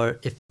 or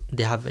if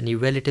they have any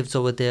relatives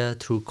over there,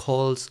 through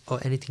calls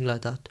or anything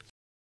like that.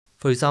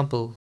 For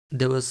example,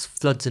 there was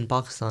floods in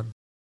Pakistan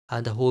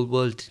and the whole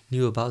world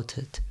knew about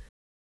it.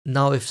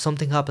 Now if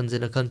something happens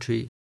in a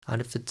country and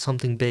if it's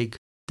something big,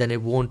 then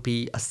it won't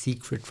be a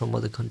secret from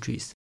other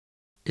countries.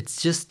 It's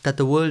just that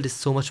the world is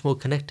so much more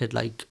connected,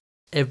 like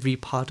every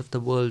part of the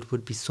world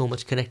would be so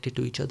much connected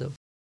to each other.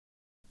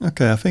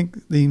 Okay, I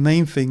think the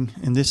main thing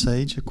in this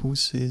age, of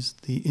course, is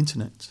the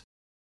internet.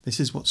 This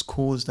is what's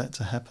caused that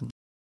to happen.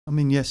 I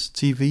mean, yes,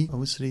 TV,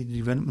 obviously the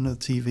development of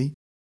TV,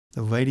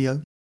 the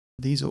radio,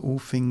 these are all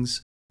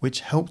things which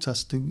helped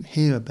us to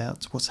hear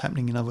about what's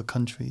happening in other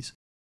countries.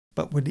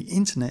 But with the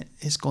internet,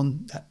 it's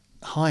gone at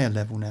higher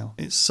level now.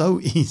 It's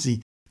so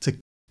easy to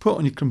put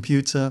on your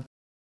computer,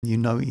 you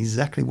know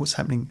exactly what's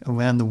happening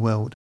around the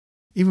world.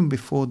 Even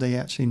before they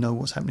actually know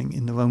what's happening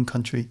in their own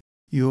country,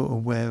 you're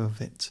aware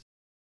of it.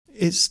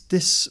 It's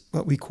this,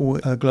 what we call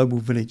a global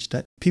village,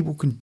 that people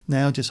can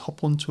now just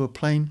hop onto a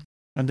plane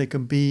and they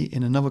can be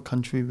in another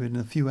country within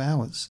a few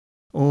hours.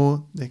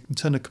 Or they can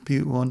turn a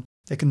computer on,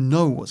 they can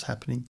know what's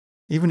happening.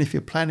 Even if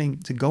you're planning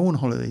to go on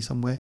holiday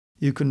somewhere,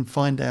 you can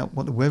find out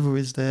what the weather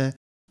is there,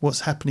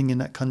 what's happening in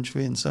that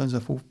country, and so on and so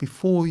forth,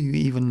 before you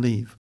even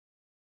leave.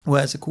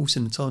 Whereas, of course,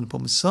 in the time of the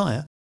Prophet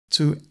Messiah,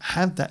 to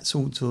have that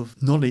sort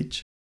of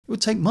knowledge, it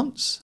would take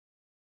months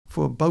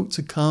for a boat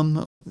to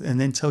come and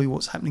then tell you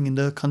what's happening in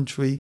their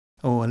country,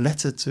 or a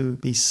letter to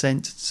be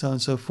sent, so on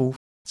and so forth.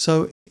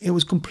 So it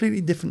was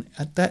completely different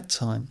at that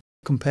time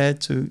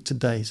compared to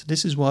today. So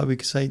this is why we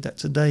could say that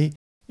today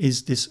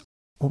is this,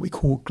 what we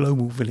call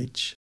global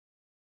village.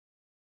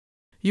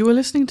 You are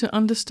listening to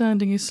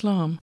Understanding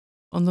Islam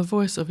on the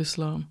Voice of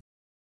Islam,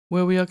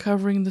 where we are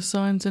covering the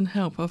signs and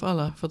help of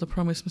Allah for the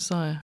promised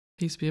Messiah,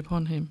 peace be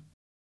upon him.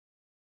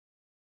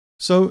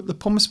 So the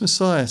promised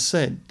Messiah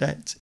said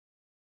that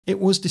it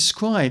was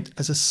described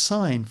as a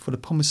sign for the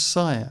promised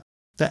Messiah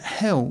that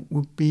hell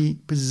would be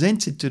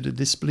presented to the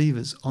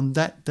disbelievers on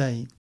that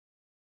day.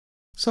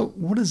 So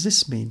what does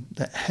this mean?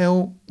 That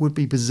hell would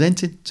be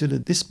presented to the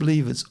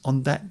disbelievers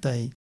on that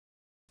day.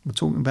 We're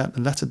talking about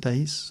the latter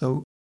days.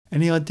 So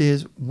any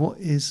ideas what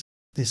is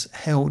this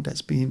hell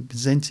that's being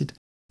presented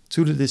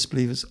to the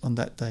disbelievers on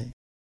that day?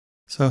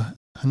 So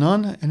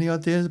Hanan, any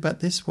ideas about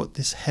this? What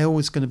this hell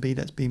is going to be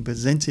that's being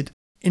presented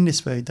in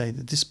this very day,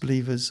 the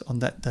disbelievers on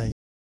that day?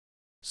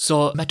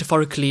 So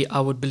metaphorically,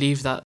 I would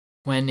believe that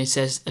when it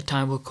says a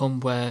time will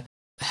come where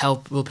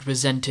help will be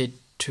presented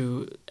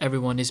to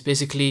everyone, is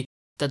basically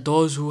that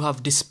those who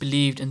have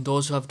disbelieved and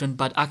those who have done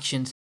bad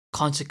actions,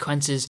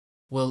 consequences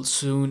will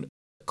soon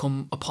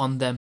come upon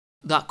them.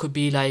 That could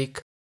be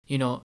like,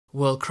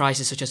 world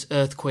crises such as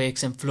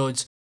earthquakes and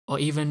floods, or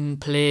even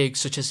plagues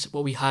such as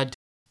what we had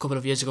a couple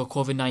of years ago,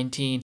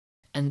 COVID-19.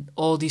 And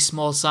all these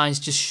small signs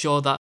just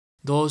show that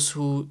those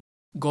who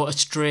go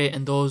astray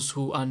and those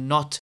who are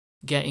not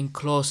getting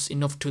close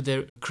enough to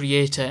their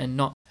creator and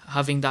not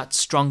having that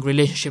strong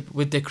relationship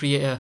with their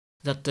creator,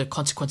 that the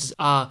consequences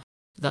are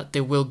that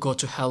they will go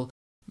to hell.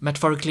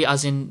 Metaphorically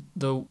as in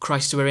the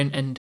crisis we're in,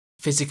 and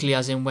physically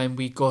as in when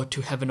we go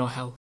to heaven or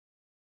hell.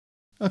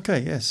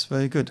 Okay, yes,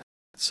 very good.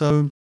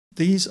 So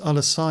these are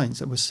the signs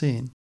that we're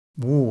seeing.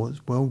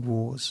 Wars, world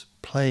wars,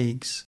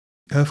 plagues,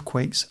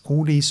 earthquakes,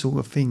 all these sort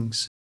of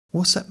things.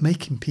 What's that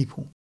making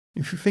people?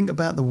 If you think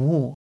about the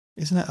war,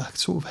 isn't that a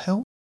sort of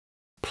hell?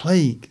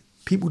 Plague,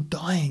 people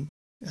dying,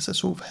 that's a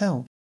sort of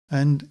hell.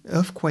 And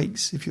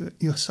earthquakes, if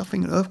you're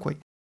suffering an earthquake,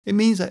 it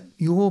means that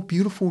your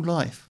beautiful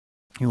life,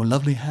 your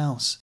lovely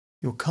house,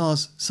 your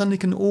cars suddenly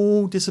can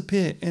all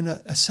disappear in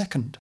a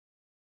second.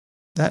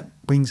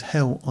 That brings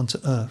hell onto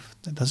earth.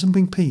 That doesn't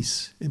bring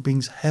peace, it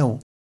brings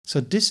hell.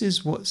 So this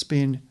is what's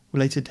being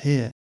related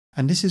here.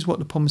 And this is what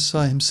the Prophet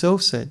Messiah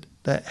himself said,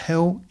 that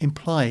hell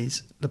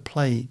implies the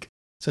plague.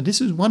 So this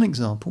is one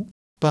example.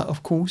 But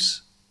of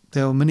course,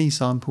 there are many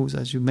examples,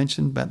 as you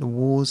mentioned, about the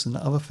wars and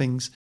the other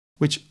things,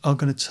 which are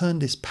going to turn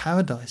this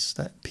paradise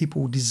that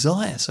people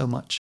desire so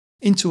much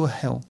into a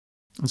hell.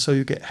 And so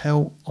you get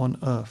hell on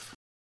earth.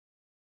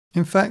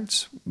 In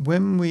fact,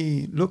 when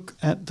we look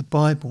at the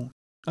Bible,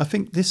 I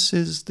think this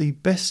is the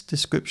best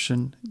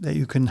description that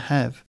you can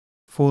have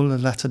for the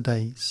latter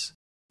days.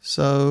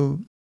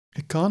 So,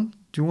 Ikan,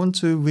 do you want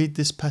to read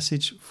this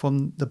passage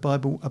from the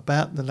Bible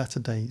about the latter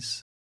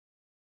days?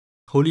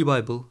 Holy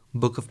Bible,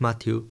 Book of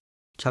Matthew,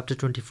 chapter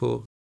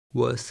 24,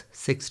 verse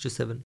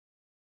 6-7.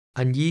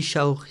 And ye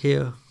shall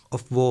hear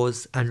of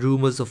wars and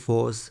rumours of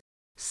wars.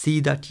 See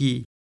that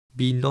ye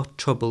be not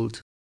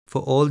troubled,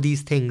 for all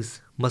these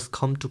things must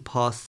come to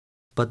pass,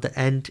 but the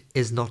end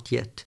is not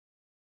yet.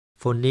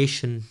 For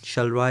nation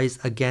shall rise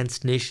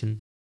against nation,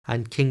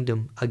 and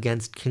kingdom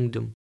against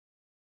kingdom.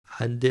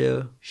 And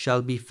there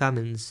shall be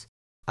famines,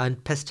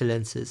 and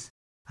pestilences,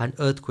 and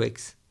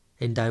earthquakes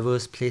in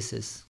diverse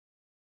places.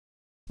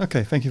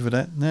 Okay, thank you for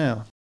that.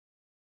 Now,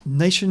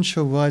 nation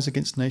shall rise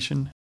against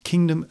nation,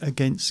 kingdom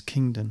against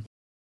kingdom.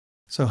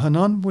 So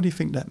Hanan, what do you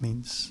think that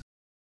means?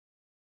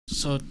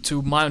 So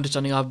to my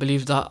understanding, I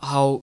believe that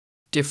how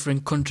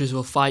different countries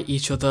will fight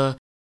each other,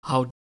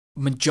 how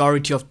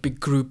majority of big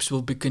groups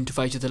will begin to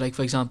fight each other. Like,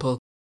 for example,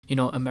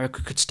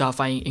 America could start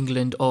fighting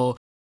England, or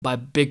by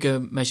bigger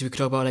measure, we could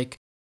talk about like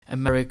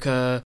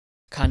America,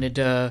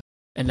 Canada,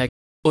 and like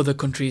other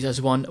countries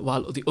as one,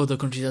 while the other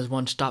countries as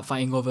one start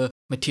fighting over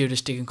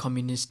materialistic and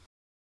communist.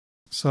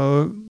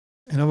 So,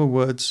 in other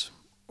words,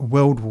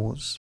 world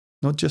wars,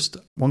 not just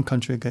one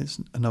country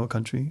against another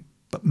country,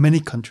 but many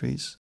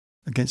countries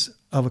against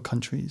other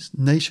countries.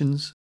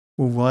 Nations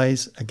will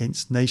rise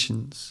against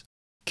nations.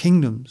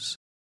 Kingdoms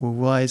will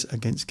rise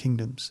against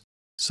kingdoms.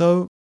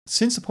 So,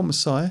 since the Prophet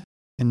Messiah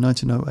in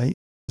 1908,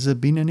 has there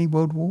been any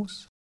world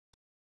wars?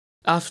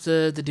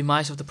 After the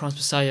demise of the Promised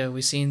Messiah,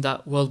 we've seen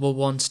that World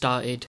War I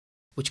started,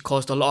 which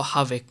caused a lot of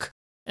havoc.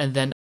 And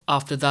then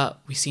after that,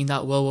 we've seen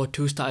that World War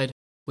II started,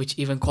 which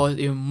even caused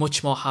even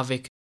much more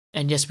havoc.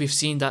 And yes, we've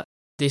seen that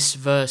this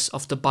verse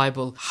of the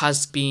Bible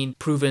has been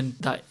proven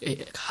that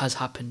it has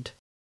happened.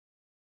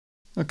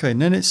 Okay,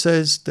 and then it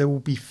says there will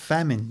be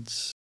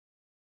famines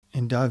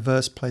in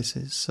diverse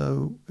places.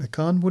 So,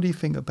 Akan, what do you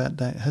think about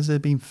that? Has there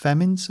been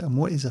famines, and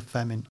what is a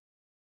famine?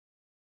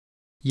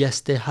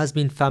 Yes, there has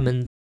been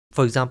famine,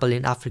 for example,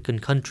 in African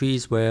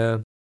countries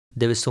where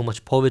there is so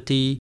much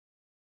poverty,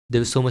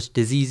 there is so much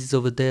diseases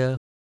over there.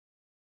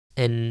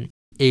 In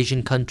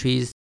Asian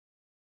countries,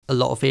 a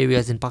lot of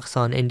areas in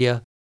Pakistan,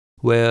 India,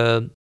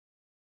 where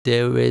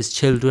there is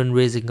children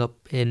raising up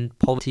in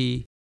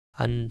poverty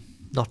and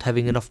not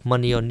having enough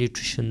money or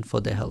nutrition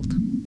for their health.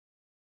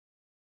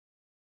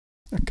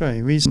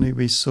 Okay, recently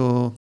we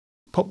saw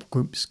pop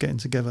groups getting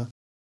together,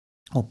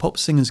 or pop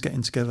singers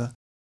getting together,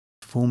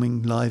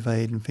 performing Live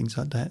Aid and things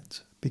like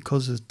that,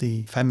 because of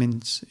the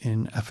famines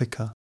in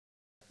Africa.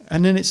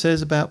 And then it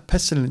says about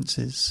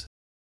pestilences,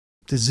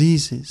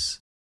 diseases.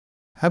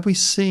 Have we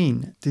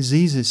seen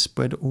diseases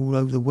spread all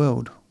over the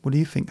world? What do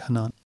you think,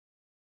 Hanan?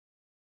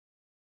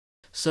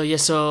 So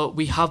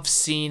we have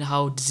seen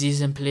how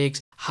disease and plagues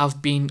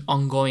have been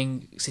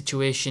ongoing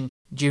situation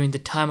during the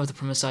time of the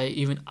Promised Messiah,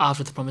 even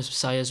after the Promised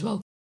Messiah as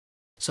well.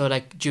 So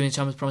like during the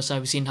time of the Promised Messiah,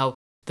 we've seen how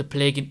the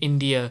plague in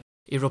India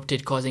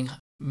erupted, causing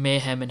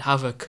mayhem and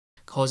havoc,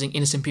 causing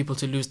innocent people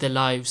to lose their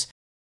lives.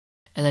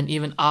 And then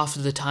even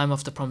after the time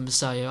of the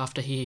Promised Messiah,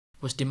 after he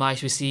was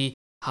demised, we see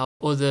how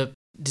other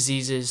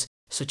diseases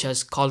such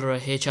as cholera,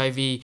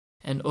 HIV,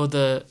 and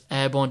other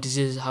airborne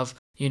diseases have,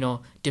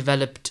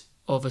 developed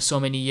over so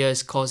many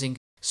years, causing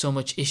so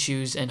much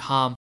issues and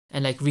harm.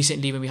 And like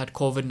recently when we had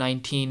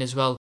COVID-19 as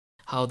well,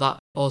 how that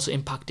also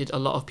impacted a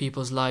lot of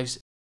people's lives,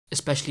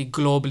 especially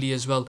globally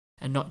as well,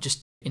 and not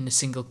just in a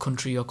single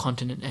country or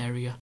continent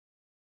area.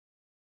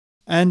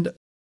 And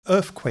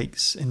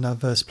earthquakes in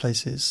diverse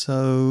places.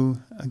 So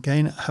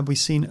again, have we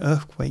seen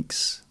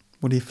earthquakes?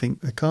 What do you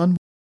think, Akan?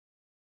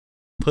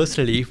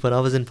 Personally, when I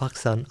was in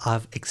Pakistan,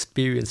 I've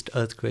experienced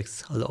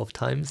earthquakes a lot of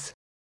times.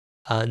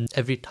 And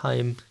every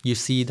time you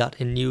see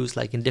that in news,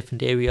 like in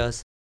different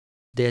areas,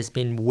 there's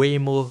been way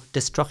more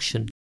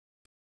destruction.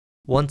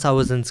 Once I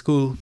was in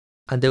school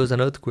and there was an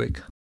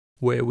earthquake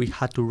where we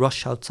had to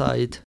rush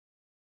outside,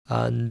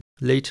 and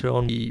later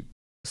on we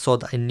saw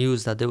that in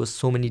news that there was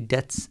so many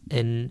deaths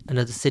in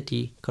another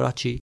city,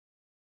 Karachi,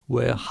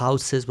 where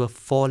houses were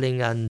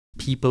falling and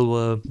people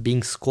were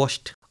being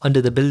squashed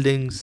under the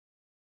buildings,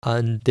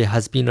 and there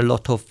has been a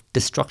lot of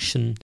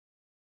destruction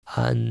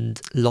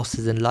and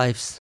losses in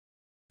lives.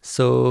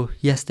 So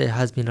yes, there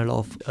has been a lot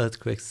of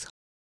earthquakes.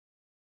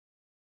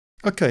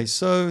 Okay,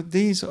 so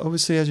these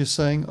obviously, as you're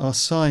saying, are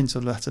signs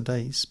of latter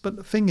days. But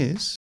the thing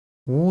is,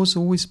 war's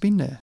always been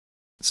there.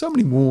 So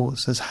many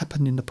wars has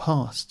happened in the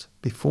past,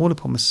 before the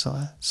Promised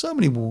Messiah. So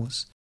many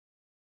wars.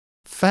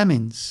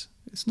 Famines,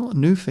 it's not a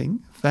new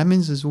thing.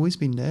 Famines has always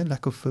been there,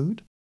 lack of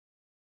food.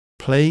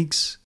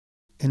 Plagues.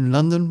 In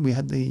London, we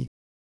had the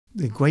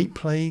Great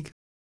Plague,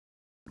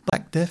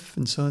 Black Death,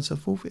 and so on and so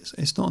forth.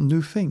 It's not a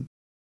new thing.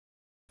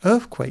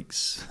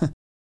 Earthquakes.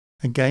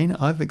 Again,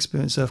 I've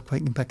experienced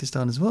earthquake in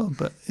Pakistan as well,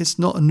 but it's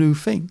not a new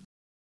thing.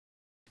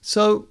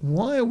 So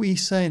why are we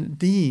saying that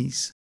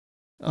these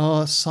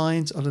are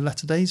signs of the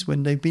latter days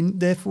when they've been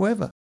there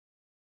forever?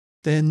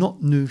 They're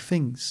not new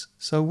things.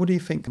 So what do you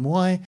think?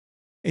 Why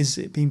is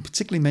it being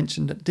particularly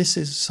mentioned that this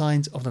is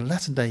signs of the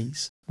latter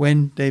days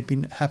when they've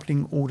been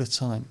happening all the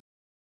time?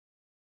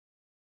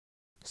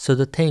 So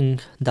the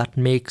thing that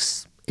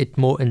makes it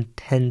more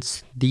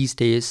intense these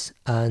days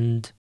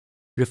and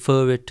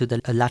refer it to the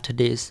latter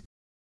days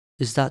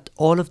is that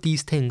all of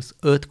these things,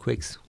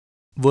 earthquakes,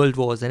 world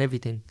wars and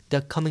everything,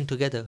 they're coming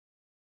together.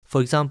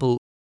 For example,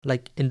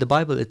 like in the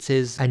Bible it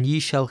says, "And ye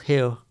shall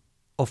hear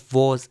of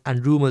wars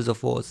and rumors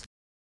of wars."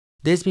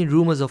 There's been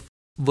rumors of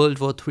World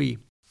War III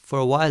for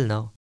a while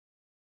now.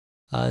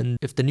 And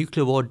if the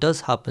nuclear war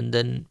does happen,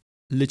 then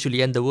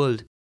literally end the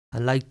world.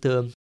 And like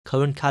the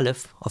current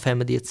caliph of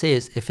Ahmadiyyat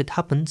says, if it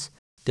happens,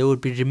 there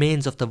would be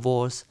remains of the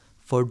wars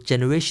for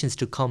generations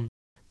to come.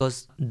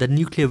 Because the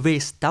nuclear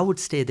waste, that would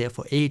stay there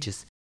for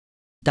ages.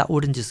 That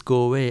wouldn't just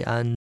go away,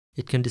 and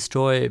it can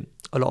destroy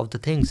a lot of the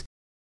things.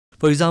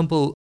 For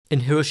example,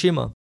 in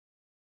Hiroshima.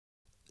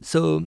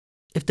 So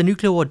if the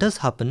nuclear war does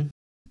happen,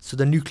 so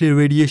the nuclear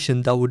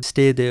radiation, that would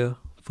stay there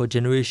for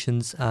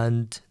generations,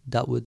 and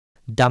that would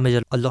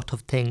damage a lot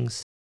of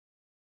things.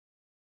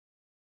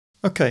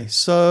 Okay,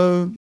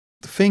 so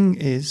the thing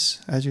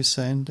is, as you're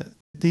saying, that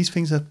these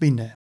things have been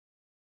there.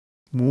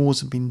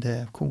 Wars have been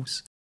there, of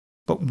course.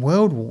 But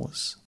world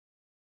wars,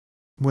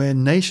 where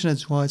nation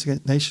has rise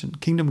against nation,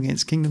 kingdom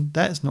against kingdom,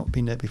 that has not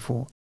been there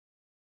before.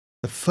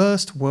 The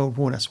First World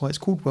War, that's why it's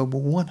called World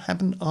War I,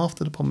 happened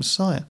after the Promised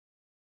Messiah.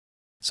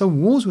 So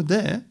wars were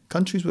there,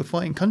 countries were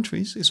fighting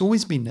countries, it's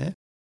always been there.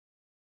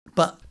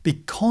 But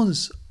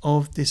because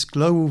of this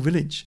global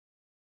village,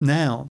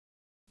 now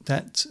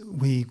that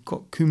we've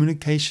got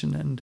communication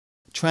and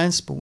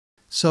transport,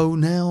 So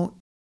now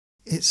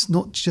it's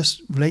not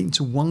just relating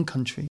to one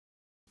country.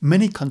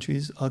 Many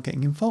countries are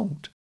getting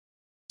involved.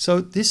 So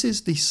this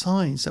is the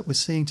signs that we're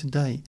seeing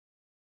today.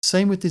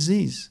 Same with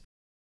disease.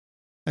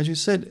 As you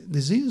said,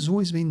 disease has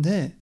always been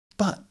there.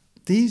 But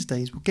these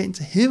days we're getting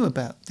to hear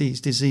about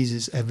these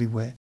diseases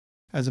everywhere.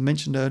 As I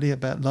mentioned earlier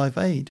about Live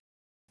Aid,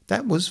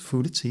 that was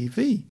through the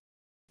TV.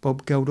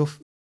 Bob Geldof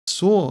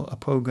saw a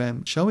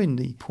program showing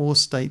the poor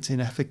states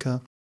in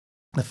Africa,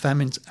 the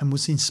famines, and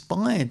was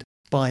inspired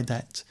by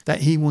that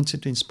he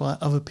wanted to inspire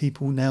other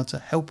people now to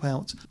help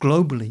out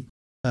globally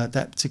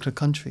that particular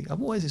country.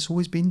 Otherwise, it's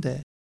always been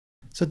there.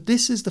 So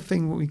this is the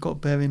thing that we've got to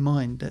bear in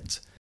mind,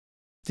 that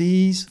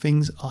these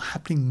things are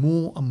happening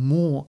more and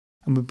more,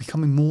 and we're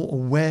becoming more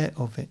aware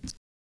of it.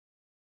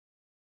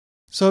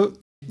 So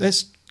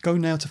let's go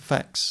now to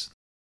facts.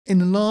 In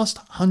the last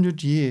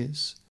 100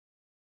 years,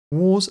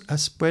 wars have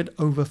spread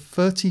over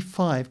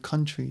 35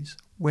 countries,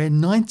 where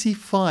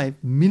 95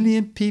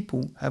 million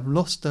people have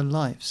lost their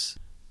lives.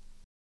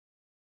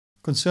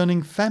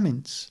 Concerning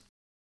famines,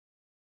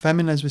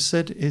 famine, as we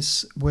said,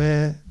 is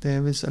where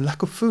there is a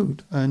lack of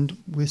food, and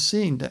we're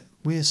seeing that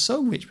we're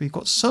so rich, we've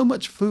got so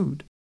much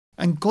food,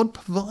 and God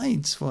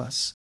provides for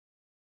us.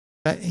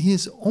 That He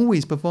has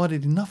always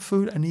provided enough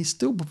food, and He's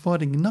still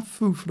providing enough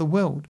food for the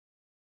world.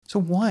 So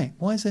why?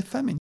 Why is there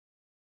famine?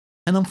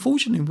 And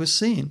unfortunately, we're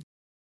seeing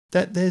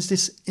that there's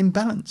this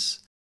imbalance,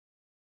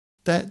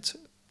 that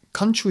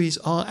countries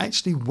are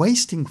actually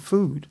wasting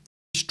food,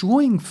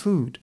 destroying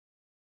food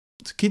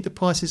to keep the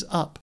prices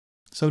up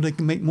so they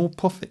can make more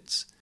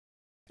profits.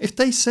 If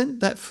they sent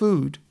that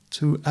food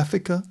to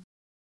Africa,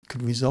 it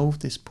could resolve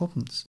these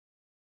problems.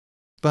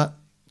 But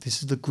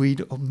this is the greed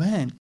of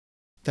man,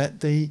 that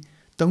they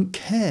don't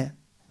care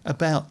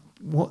about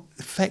what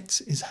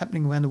effects is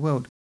happening around the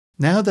world.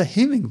 Now they're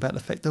hearing about the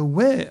effect, they're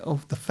aware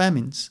of the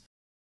famines,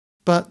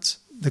 but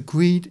the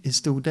greed is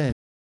still there.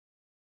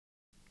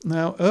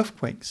 Now,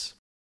 earthquakes.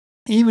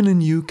 Even in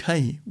the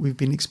UK, we've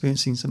been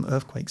experiencing some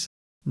earthquakes.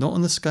 Not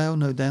on the scale,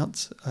 no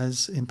doubt,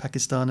 as in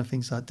Pakistan and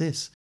things like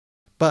this.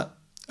 But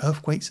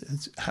earthquakes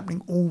are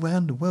happening all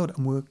around the world,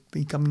 and we're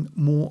becoming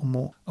more and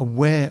more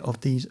aware of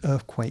these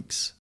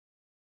earthquakes.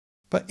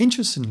 But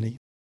interestingly,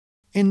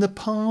 in the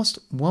past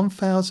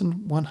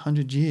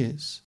 1,100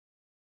 years,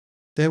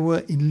 there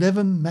were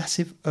 11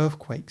 massive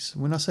earthquakes.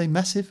 When I say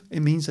massive,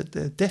 it means that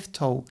the death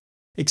toll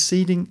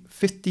exceeding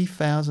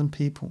 50,000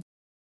 people.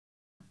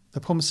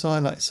 The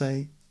Messiah, like I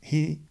say,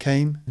 he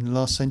came in the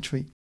last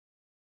century.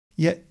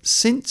 Yet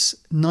since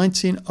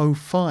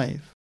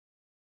 1905,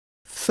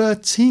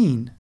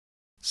 13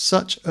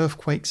 such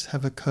earthquakes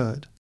have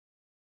occurred.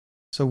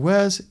 So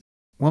whereas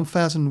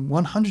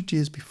 1,100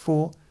 years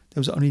before,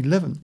 there was only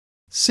 11,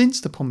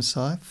 since the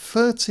Messiah,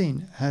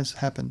 13 has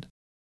happened.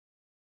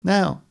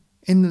 Now,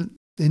 in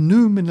the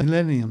new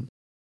millennium,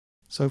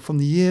 so from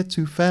the year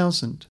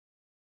 2000,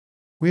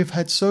 we have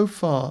had so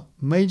far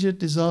major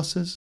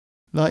disasters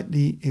like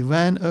the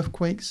Iran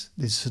earthquakes,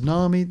 the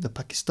tsunami, the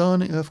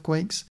Pakistani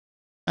earthquakes,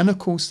 and of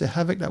course the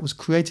havoc that was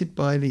created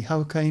by the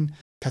Hurricane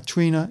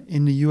Katrina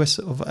in the US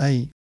of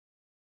A.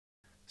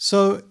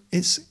 So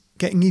it's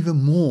getting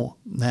even more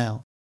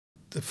now.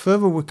 The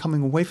further we're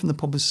coming away from the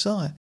Prophet's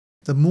Messiah,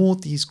 the more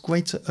these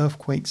greater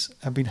earthquakes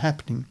have been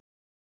happening.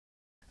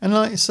 And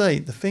like I say,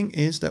 the thing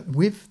is that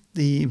with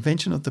the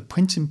invention of the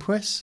printing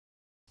press,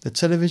 the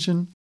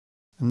television,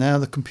 and now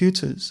the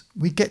computers,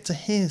 we get to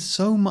hear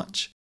so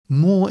much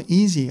more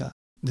easier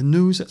the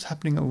news that's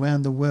happening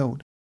around the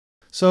world.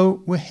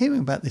 So we're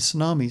hearing about the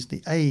tsunamis,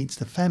 the AIDS,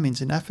 the famines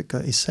in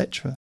Africa,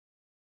 etc.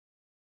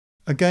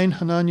 Again,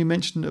 Hanan, you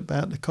mentioned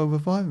about the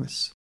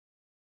coronavirus.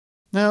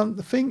 Now,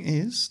 the thing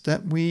is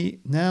that we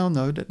now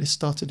know that this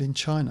started in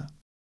China.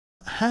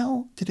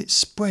 How did it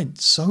spread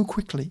so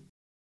quickly?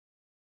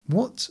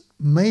 What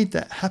made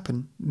that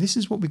happen? This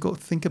is what we've got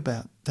to think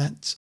about.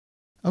 That,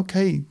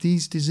 okay,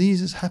 these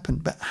diseases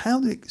happened, but how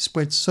did it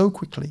spread so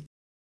quickly?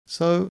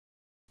 So,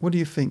 what do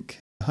you think,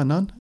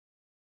 Hanan?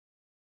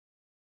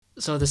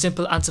 So the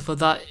simple answer for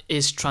that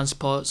is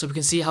transport. So we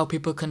can see how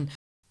people can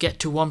get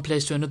to one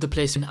place to another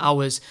place in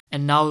hours.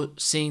 And now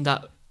seeing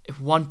that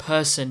if one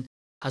person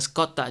has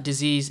got that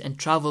disease and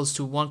travels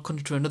to one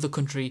country to another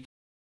country,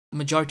 the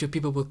majority of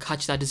people will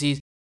catch that disease,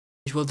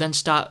 which will then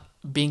start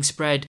being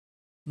spread,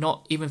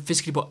 not even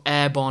physically but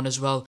airborne as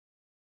well.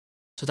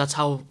 So that's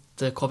how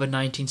the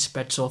COVID-19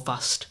 spread so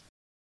fast.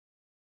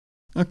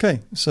 Okay,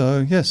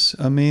 so yes,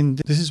 I mean,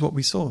 this is what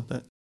we saw,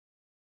 that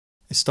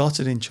it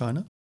started in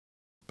China,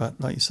 but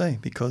like you say,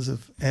 because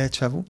of air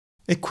travel,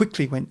 it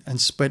quickly went and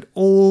spread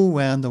all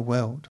around the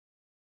world.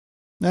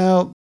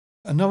 Now,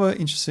 another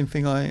interesting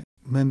thing I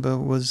remember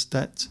was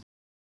that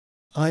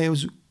I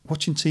was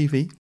watching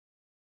TV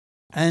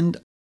and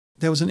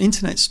there was an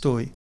internet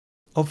story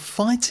of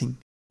fighting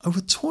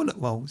over toilet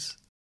rolls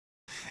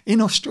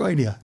in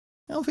Australia.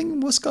 I'm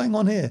thinking, what's going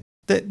on here?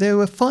 That they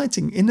were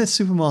fighting in the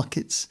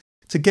supermarkets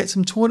to get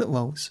some toilet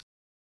rolls.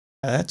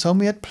 At that time,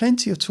 we had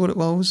plenty of toilet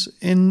rolls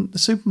in the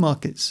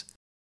supermarkets.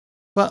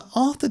 But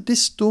after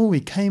this story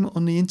came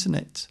on the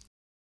internet,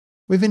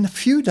 within a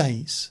few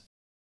days,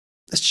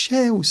 the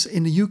shelves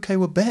in the UK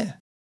were bare.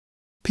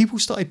 People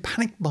started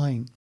panic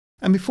buying.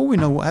 And before we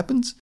know what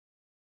happens,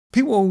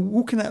 people are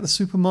walking out of the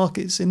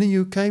supermarkets in the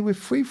UK with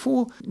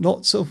 3-4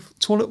 lots of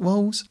toilet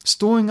rolls,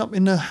 storing up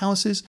in their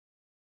houses.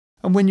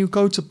 And when you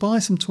go to buy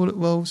some toilet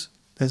rolls,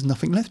 there's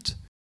nothing left.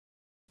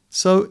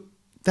 So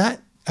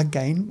that,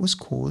 again, was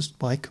caused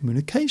by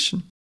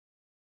communication.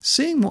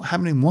 Seeing what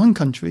happened in one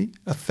country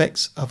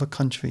affects other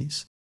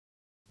countries.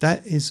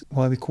 That is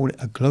why we call it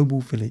a global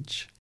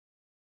village.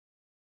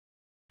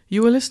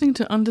 You are listening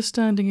to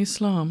Understanding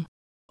Islam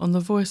on the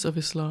Voice of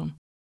Islam,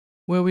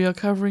 where we are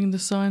covering the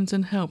signs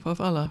and help of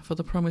Allah for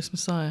the promised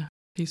Messiah,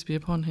 peace be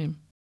upon him.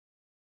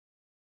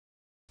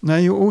 Now,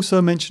 you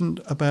also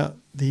mentioned about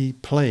the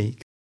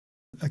plague.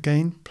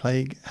 Again,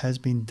 plague has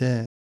been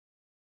there.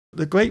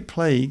 The Great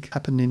Plague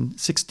happened in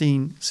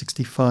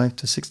 1665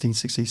 to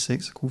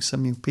 1666. Called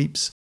Samuel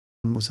Pepys,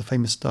 was a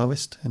famous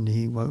diarist, and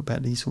he wrote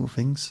about these sort of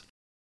things.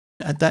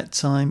 At that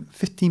time,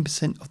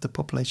 15% of the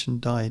population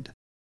died.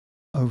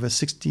 Over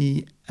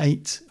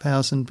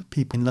 68,000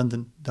 people in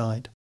London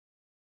died.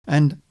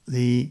 And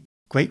the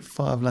Great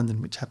Fire of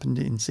London, which happened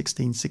in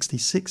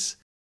 1666,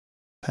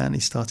 apparently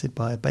started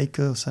by a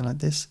baker or something like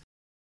this.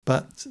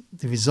 But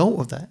the result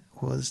of that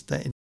was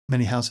that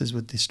many houses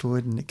were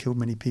destroyed and it killed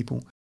many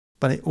people.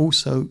 But it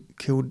also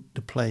killed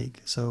the plague.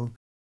 So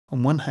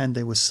on one hand,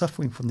 they were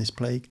suffering from this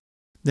plague.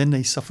 Then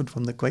they suffered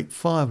from the Great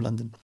Fire of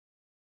London.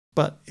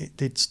 But it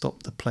did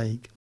stop the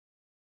plague.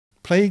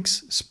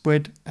 Plagues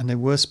spread, and they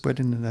were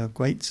spreading, and they were a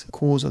great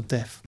cause of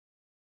death.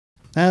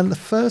 Now, the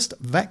first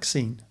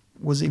vaccine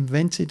was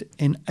invented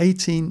in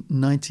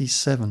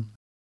 1897.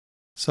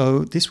 So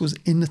this was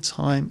in the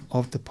time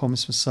of the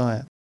promised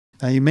Messiah.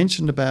 Now, you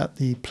mentioned about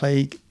the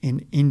plague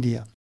in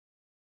India.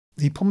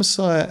 The promised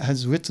Messiah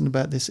has written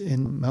about this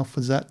in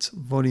Malfuzat,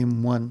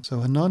 Volume 1.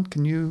 So, Hanan,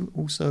 can you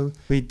also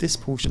read this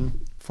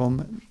portion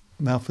from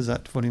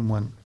Malfuzat, Volume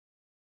 1?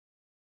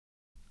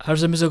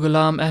 Hazrat Mirza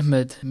Ghulam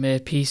Ahmad, may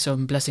peace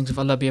and blessings of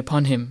Allah be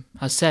upon him,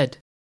 has said,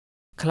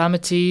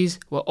 calamities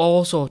were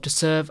also to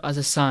serve as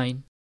a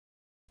sign.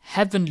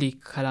 Heavenly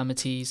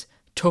calamities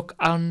took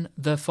on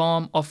the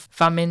form of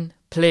famine,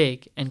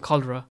 plague and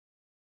cholera.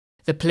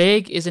 The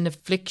plague is an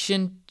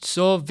affliction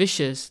so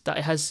vicious that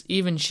it has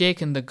even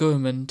shaken the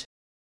government,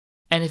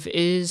 and if it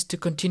is to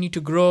continue to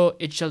grow,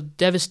 it shall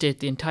devastate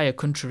the entire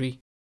country.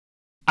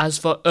 As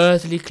for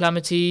earthly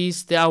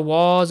calamities, there are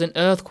wars and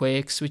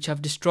earthquakes which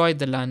have destroyed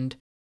the land.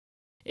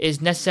 It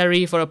is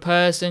necessary for a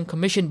person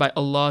commissioned by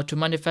Allah to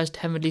manifest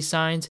heavenly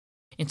signs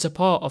in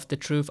support of the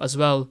truth as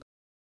well.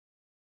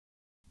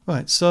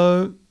 Right,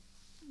 so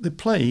the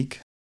plague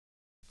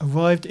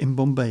arrived in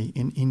Bombay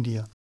in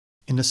India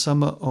in the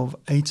summer of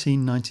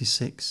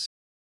 1896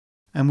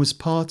 and was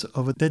part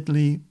of a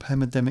deadly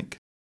pandemic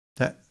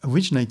that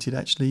originated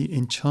actually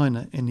in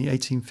China in the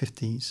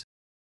 1850s.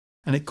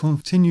 And it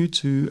continued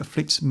to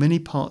afflict many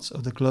parts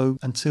of the globe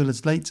until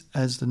as late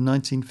as the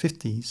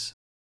 1950s.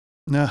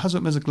 Now,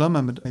 Hazrat Mirza Ghulam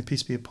Ahmad, may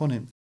peace be upon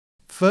him,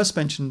 first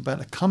mentioned about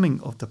the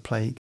coming of the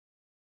plague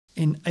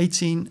in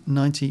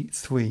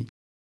 1893,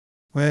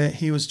 where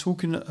he was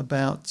talking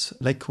about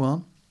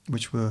Lequan,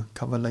 which we'll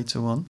cover later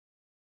on.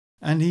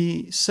 And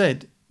he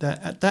said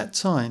that at that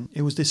time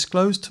it was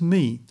disclosed to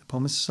me, the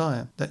promised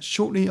Messiah, that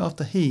shortly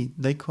after he,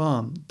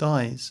 Lequan,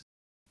 dies,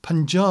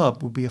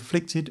 Punjab will be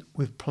afflicted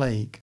with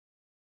plague.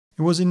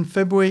 It was in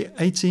February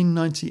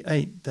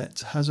 1898 that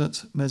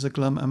Hazrat Mirza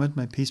Ghulam Ahmad,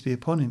 may peace be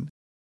upon him,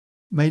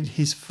 made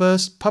his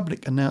first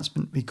public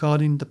announcement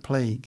regarding the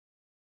plague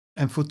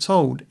and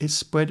foretold it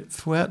spread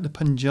throughout the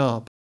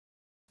Punjab.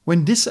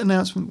 When this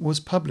announcement was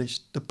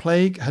published, the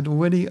plague had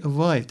already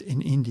arrived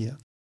in India,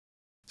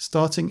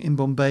 starting in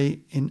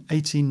Bombay in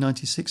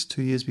 1896,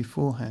 2 years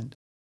beforehand,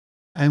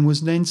 and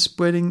was then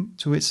spreading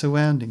to its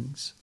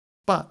surroundings.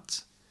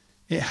 But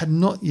it had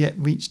not yet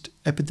reached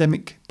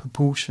epidemic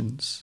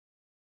proportions.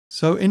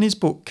 So in his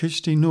book,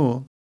 Kishti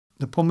Noor,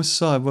 the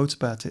promised Messiah wrote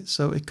about it.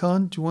 So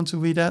Ikan, do you want to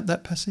read out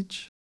that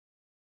passage?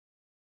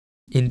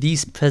 In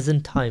these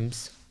present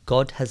times,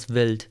 God has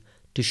willed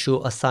to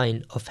show a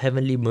sign of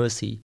heavenly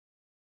mercy.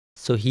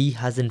 So he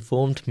has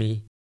informed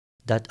me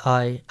that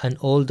I and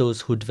all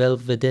those who dwell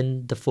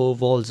within the four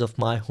walls of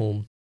my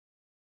home,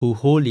 who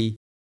wholly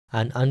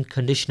and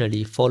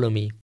unconditionally follow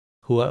me,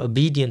 who are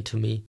obedient to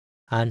me,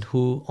 and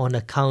who on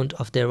account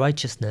of their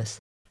righteousness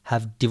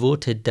have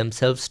devoted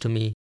themselves to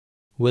me,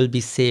 will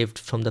be saved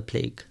from the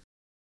plague.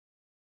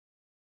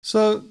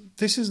 So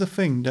this is the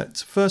thing, that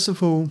first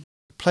of all,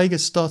 the plague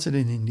had started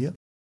in India.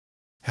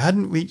 It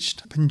hadn't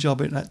reached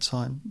Punjab at that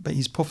time, but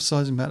he's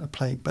prophesying about the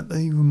plague. But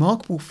the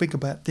remarkable thing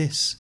about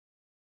this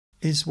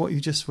is what you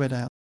just read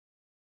out,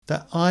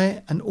 that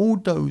I and all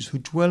those who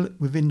dwell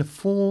within the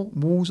four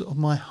walls of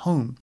my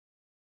home,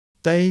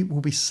 they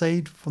will be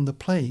saved from the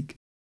plague.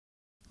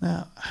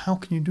 Now, how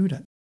can you do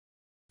that?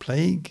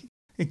 Plague,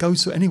 it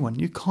goes to anyone.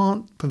 You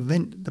can't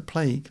prevent the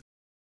plague.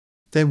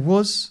 There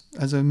was,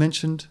 as I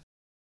mentioned,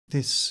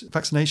 this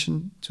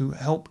vaccination to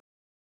help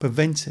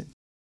prevent it.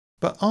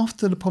 But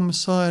after the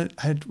promised Messiah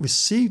had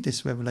received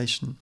this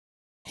revelation,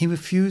 he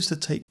refused to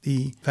take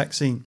the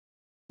vaccine.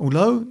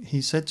 although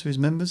he said to his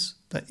members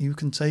that you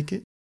can take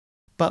it,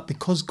 but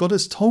because God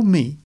has told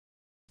me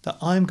that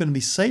I'm going to be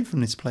saved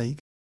from this plague,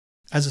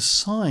 as a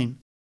sign,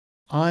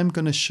 I'm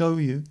going to show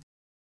you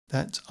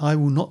that I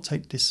will not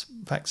take this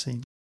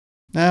vaccine.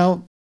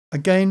 Now,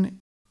 again,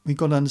 we've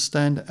got to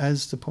understand,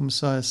 as the Prophet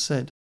Messiah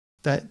said,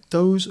 that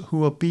those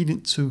who are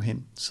obedient to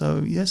him.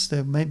 So yes,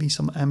 there may be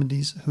some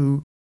Ahmadis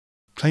who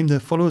claim they're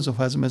followers of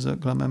Hazrat Mirza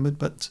Ghulam Ahmad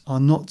but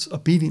are not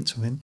obedient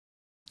to him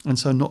and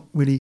so not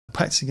really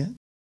practicing it.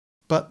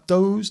 But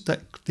those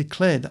that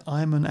declare that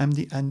I am an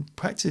Ahmadi and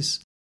practice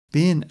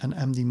being an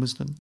Ahmadi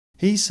Muslim,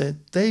 he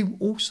said they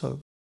also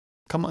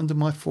come under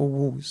my four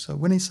walls. So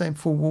when he's saying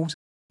four walls,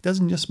 it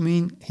doesn't just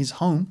mean his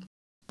home,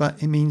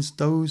 but it means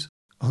those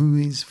who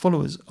his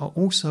followers are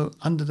also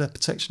under the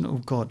protection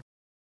of God.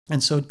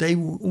 And so they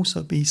will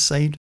also be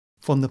saved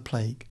from the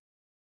plague.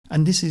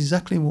 And this is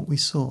exactly what we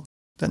saw,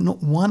 that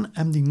not one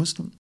Ahmadi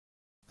Muslim,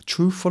 a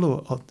true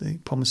follower of the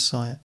Prophet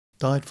Messiah,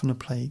 died from the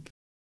plague.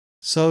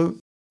 So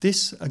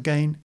this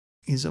again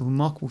is a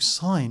remarkable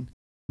sign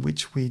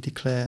which we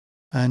declare,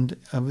 and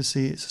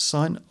obviously it's a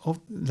sign of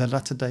the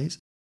latter days,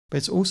 but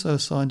it's also a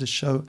sign to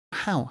show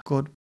how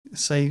God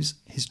saves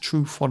his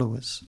true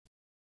followers.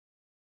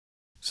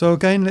 So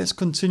again, let's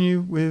continue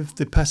with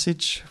the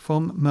passage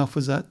from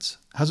Malfuzat.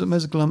 Hazrat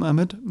Mirza Ghulam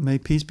Ahmad, may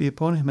peace be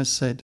upon him, has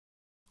said,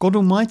 God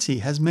Almighty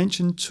has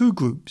mentioned two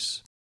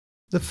groups.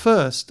 The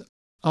first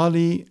are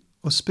the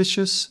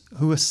auspicious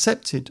who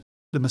accepted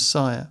the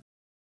Messiah.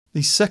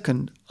 The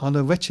second are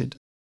the wretched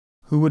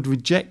who would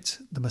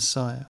reject the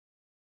Messiah.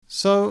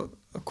 So,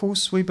 of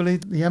course, we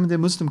believe the Ahmadiyya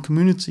Muslim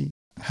community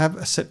have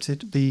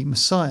accepted the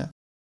Messiah.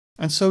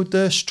 And so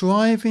they're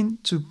striving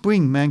to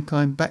bring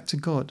mankind back to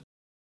God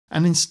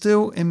and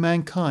instill in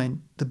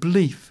mankind the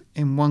belief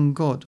in one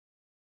God.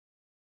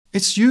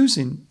 It's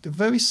using the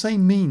very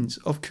same means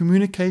of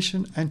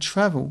communication and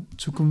travel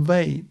to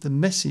convey the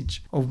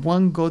message of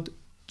one God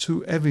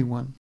to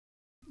everyone.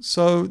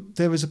 So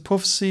there is a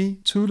prophecy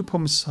to the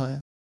Prophet Messiah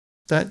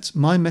that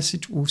my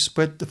message will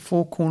spread the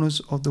four corners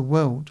of the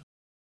world.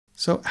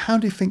 So how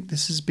do you think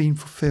this has been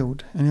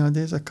fulfilled? Any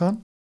ideas,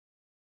 Akan?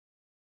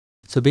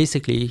 So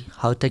basically,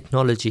 how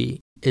technology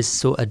is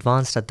so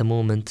advanced at the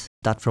moment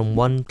that from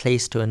one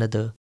place to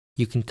another,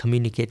 you can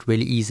communicate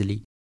really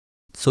easily.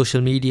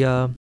 Social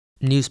media,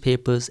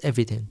 newspapers,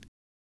 everything.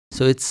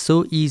 So it's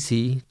so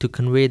easy to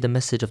convey the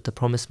message of the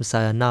promised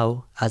Messiah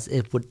now as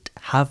it would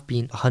have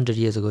been 100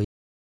 years ago.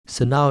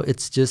 So now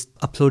it's just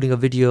uploading a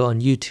video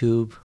on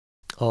YouTube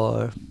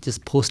or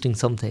just posting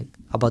something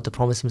about the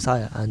promised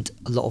Messiah and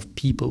a lot of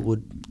people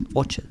would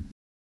watch it.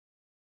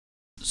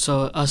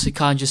 So as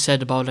Khan just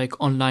said about like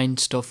online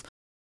stuff,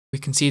 we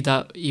can see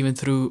that even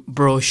through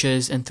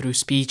brochures and through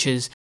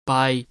speeches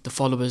by the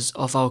followers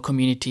of our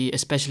community,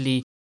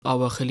 especially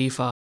our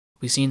Khalifa.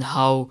 We've seen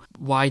how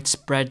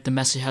widespread the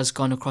message has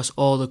gone across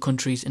all the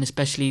countries, and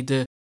especially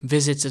the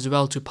visits as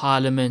well to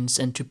parliaments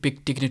and to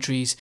big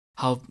dignitaries,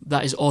 how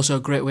that is also a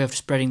great way of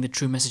spreading the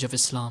true message of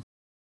Islam.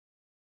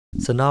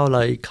 So now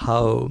like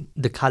how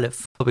the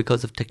Caliph,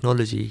 because of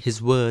technology,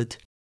 his word,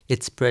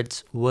 it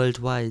spreads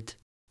worldwide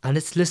and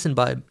it's listened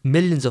by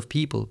millions of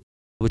people,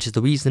 which is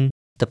the reason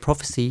the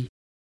prophecy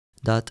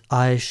that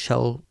I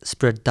shall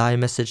spread thy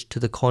message to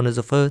the corners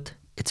of earth,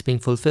 it's being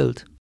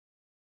fulfilled.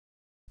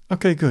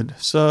 Okay, good.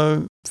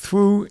 So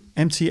through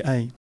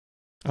MTA,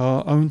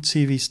 our own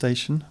TV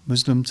station,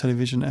 Muslim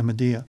Television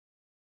Ahmadiyya,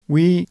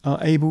 we are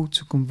able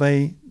to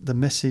convey the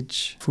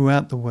message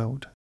throughout the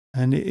world,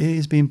 and it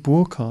is being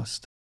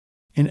broadcast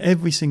in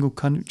every single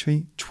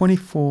country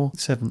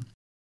 24/7.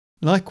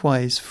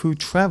 Likewise, through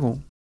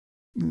travel,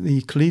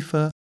 the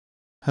Khalifa,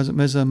 Hazrat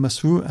Mirza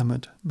Masroor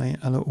Ahmad, may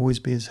Allah always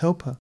be his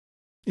helper,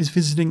 is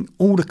visiting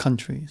all the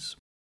countries.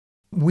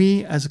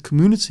 We as a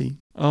community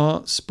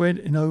are spread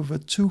in over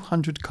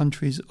 200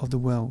 countries of the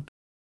world,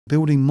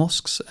 building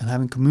mosques and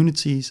having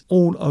communities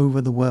all over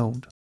the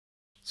world.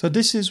 So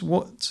this is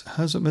what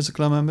Hazrat Mirza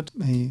Ghulam Ahmad,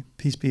 may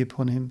peace be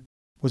upon him,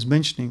 was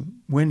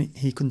mentioning when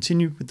he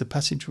continued with the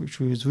passage which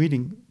we was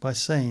reading by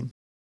saying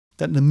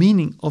that the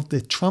meaning of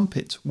the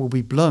trumpet will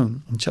be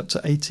blown in chapter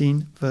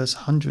 18 verse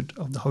 100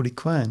 of the Holy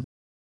Quran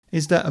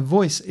is that a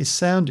voice is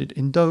sounded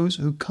in those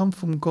who come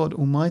from God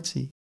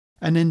Almighty,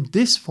 and then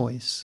this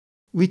voice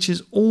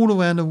reaches all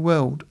around the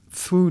world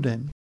through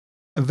them.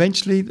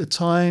 Eventually the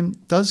time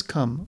does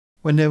come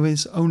when there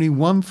is only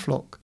one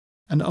flock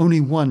and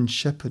only one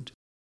shepherd.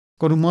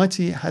 God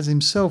Almighty has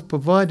himself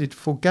provided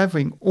for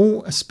gathering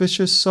all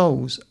auspicious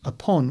souls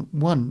upon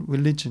one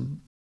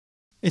religion.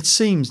 It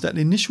seems that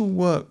the initial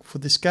work for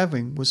this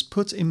gathering was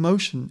put in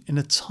motion in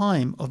the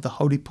time of the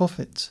Holy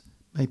Prophet,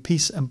 may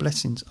peace and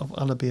blessings of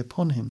Allah be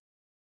upon him,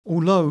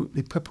 although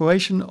the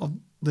preparation of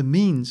the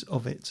means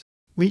of it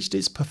reached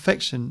its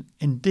perfection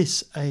in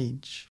this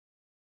age.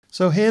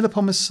 So here the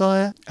Prophet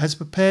Messiah has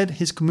prepared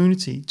his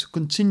community to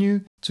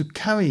continue to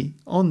carry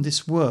on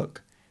this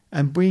work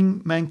and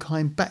bring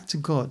mankind back to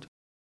God,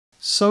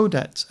 so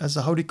that, as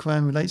the Holy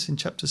Quran relates in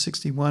chapter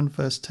 61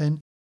 verse 10,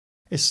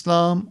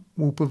 Islam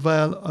will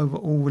prevail over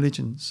all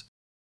religions.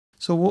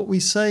 So what we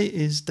say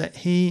is that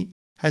he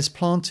has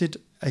planted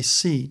a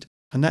seed,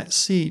 and that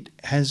seed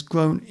has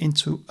grown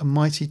into a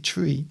mighty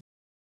tree.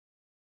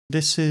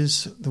 This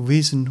is the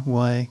reason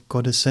why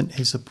God has sent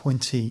his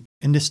appointee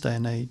in this day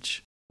and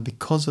age,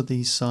 because of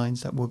these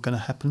signs that were going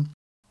to happen.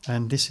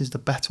 And this is the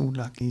battle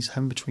that he's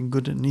having between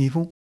good and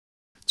evil.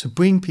 To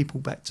bring people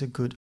back to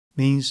good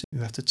means you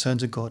have to turn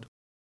to God.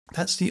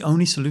 That's the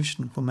only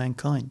solution for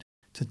mankind,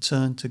 to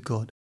turn to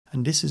God.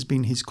 And this has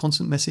been his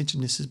constant message,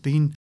 and this has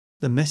been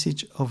the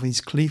message of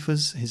his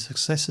Khalifas, his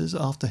successors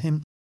after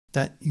him,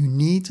 that you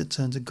need to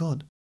turn to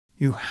God.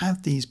 You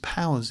have these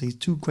powers, these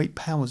two great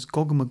powers,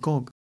 Gog and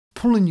Magog,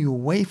 pulling you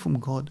away from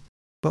God.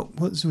 But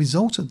what's the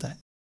result of that?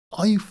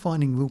 Are you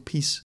finding real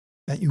peace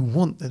that you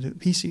want, that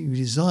peace that you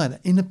desire,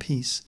 that inner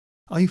peace?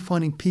 Are you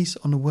finding peace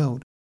on the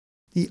world?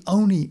 The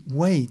only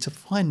way to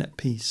find that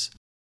peace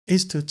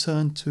is to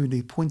turn to the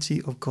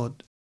appointee of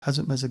God,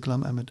 Hazrat Mirza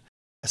Ghulam Ahmad.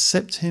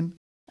 Accept him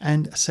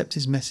and accept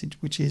his message,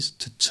 which is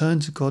to turn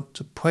to God,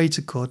 to pray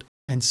to God,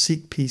 and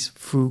seek peace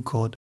through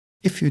God.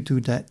 If you do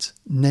that,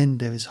 then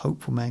there is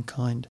hope for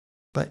mankind.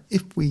 But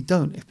if we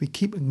don't, if we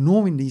keep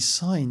ignoring these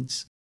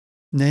signs,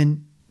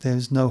 then there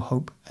is no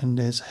hope and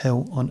there's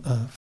hell on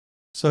earth.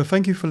 So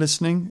thank you for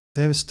listening.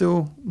 There is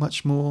still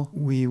much more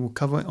we will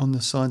cover on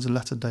the signs of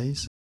latter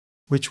days,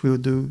 which we'll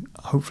do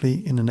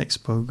hopefully in the next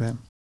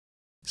program.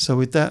 So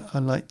with that,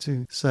 I'd like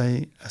to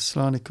say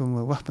Assalamu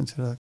alaikum wa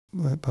rahmatullahi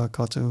wa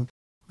barakatuh.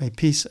 May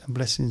peace and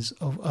blessings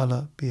of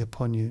Allah be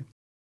upon you.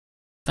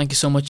 Thank you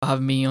so much for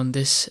having me on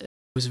this. It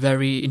was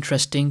very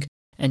interesting,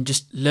 and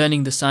just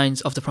learning the signs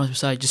of the Promised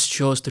Messiah just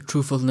shows the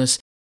truthfulness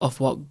of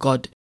what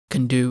God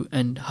can do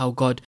and how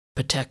God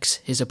protects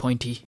his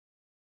appointee.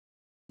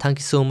 Thank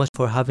you so much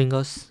for having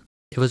us.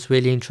 It was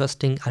really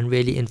interesting and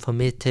really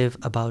informative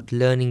about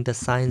learning the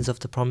signs of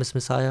the Promised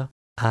Messiah,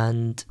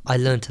 and I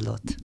learnt a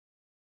lot.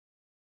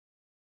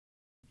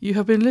 You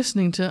have been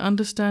listening to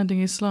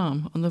Understanding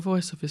Islam on the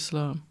Voice of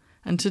Islam,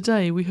 and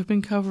today we have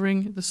been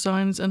covering the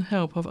signs and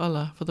help of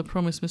Allah for the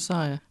Promised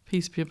Messiah,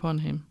 peace be upon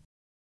him.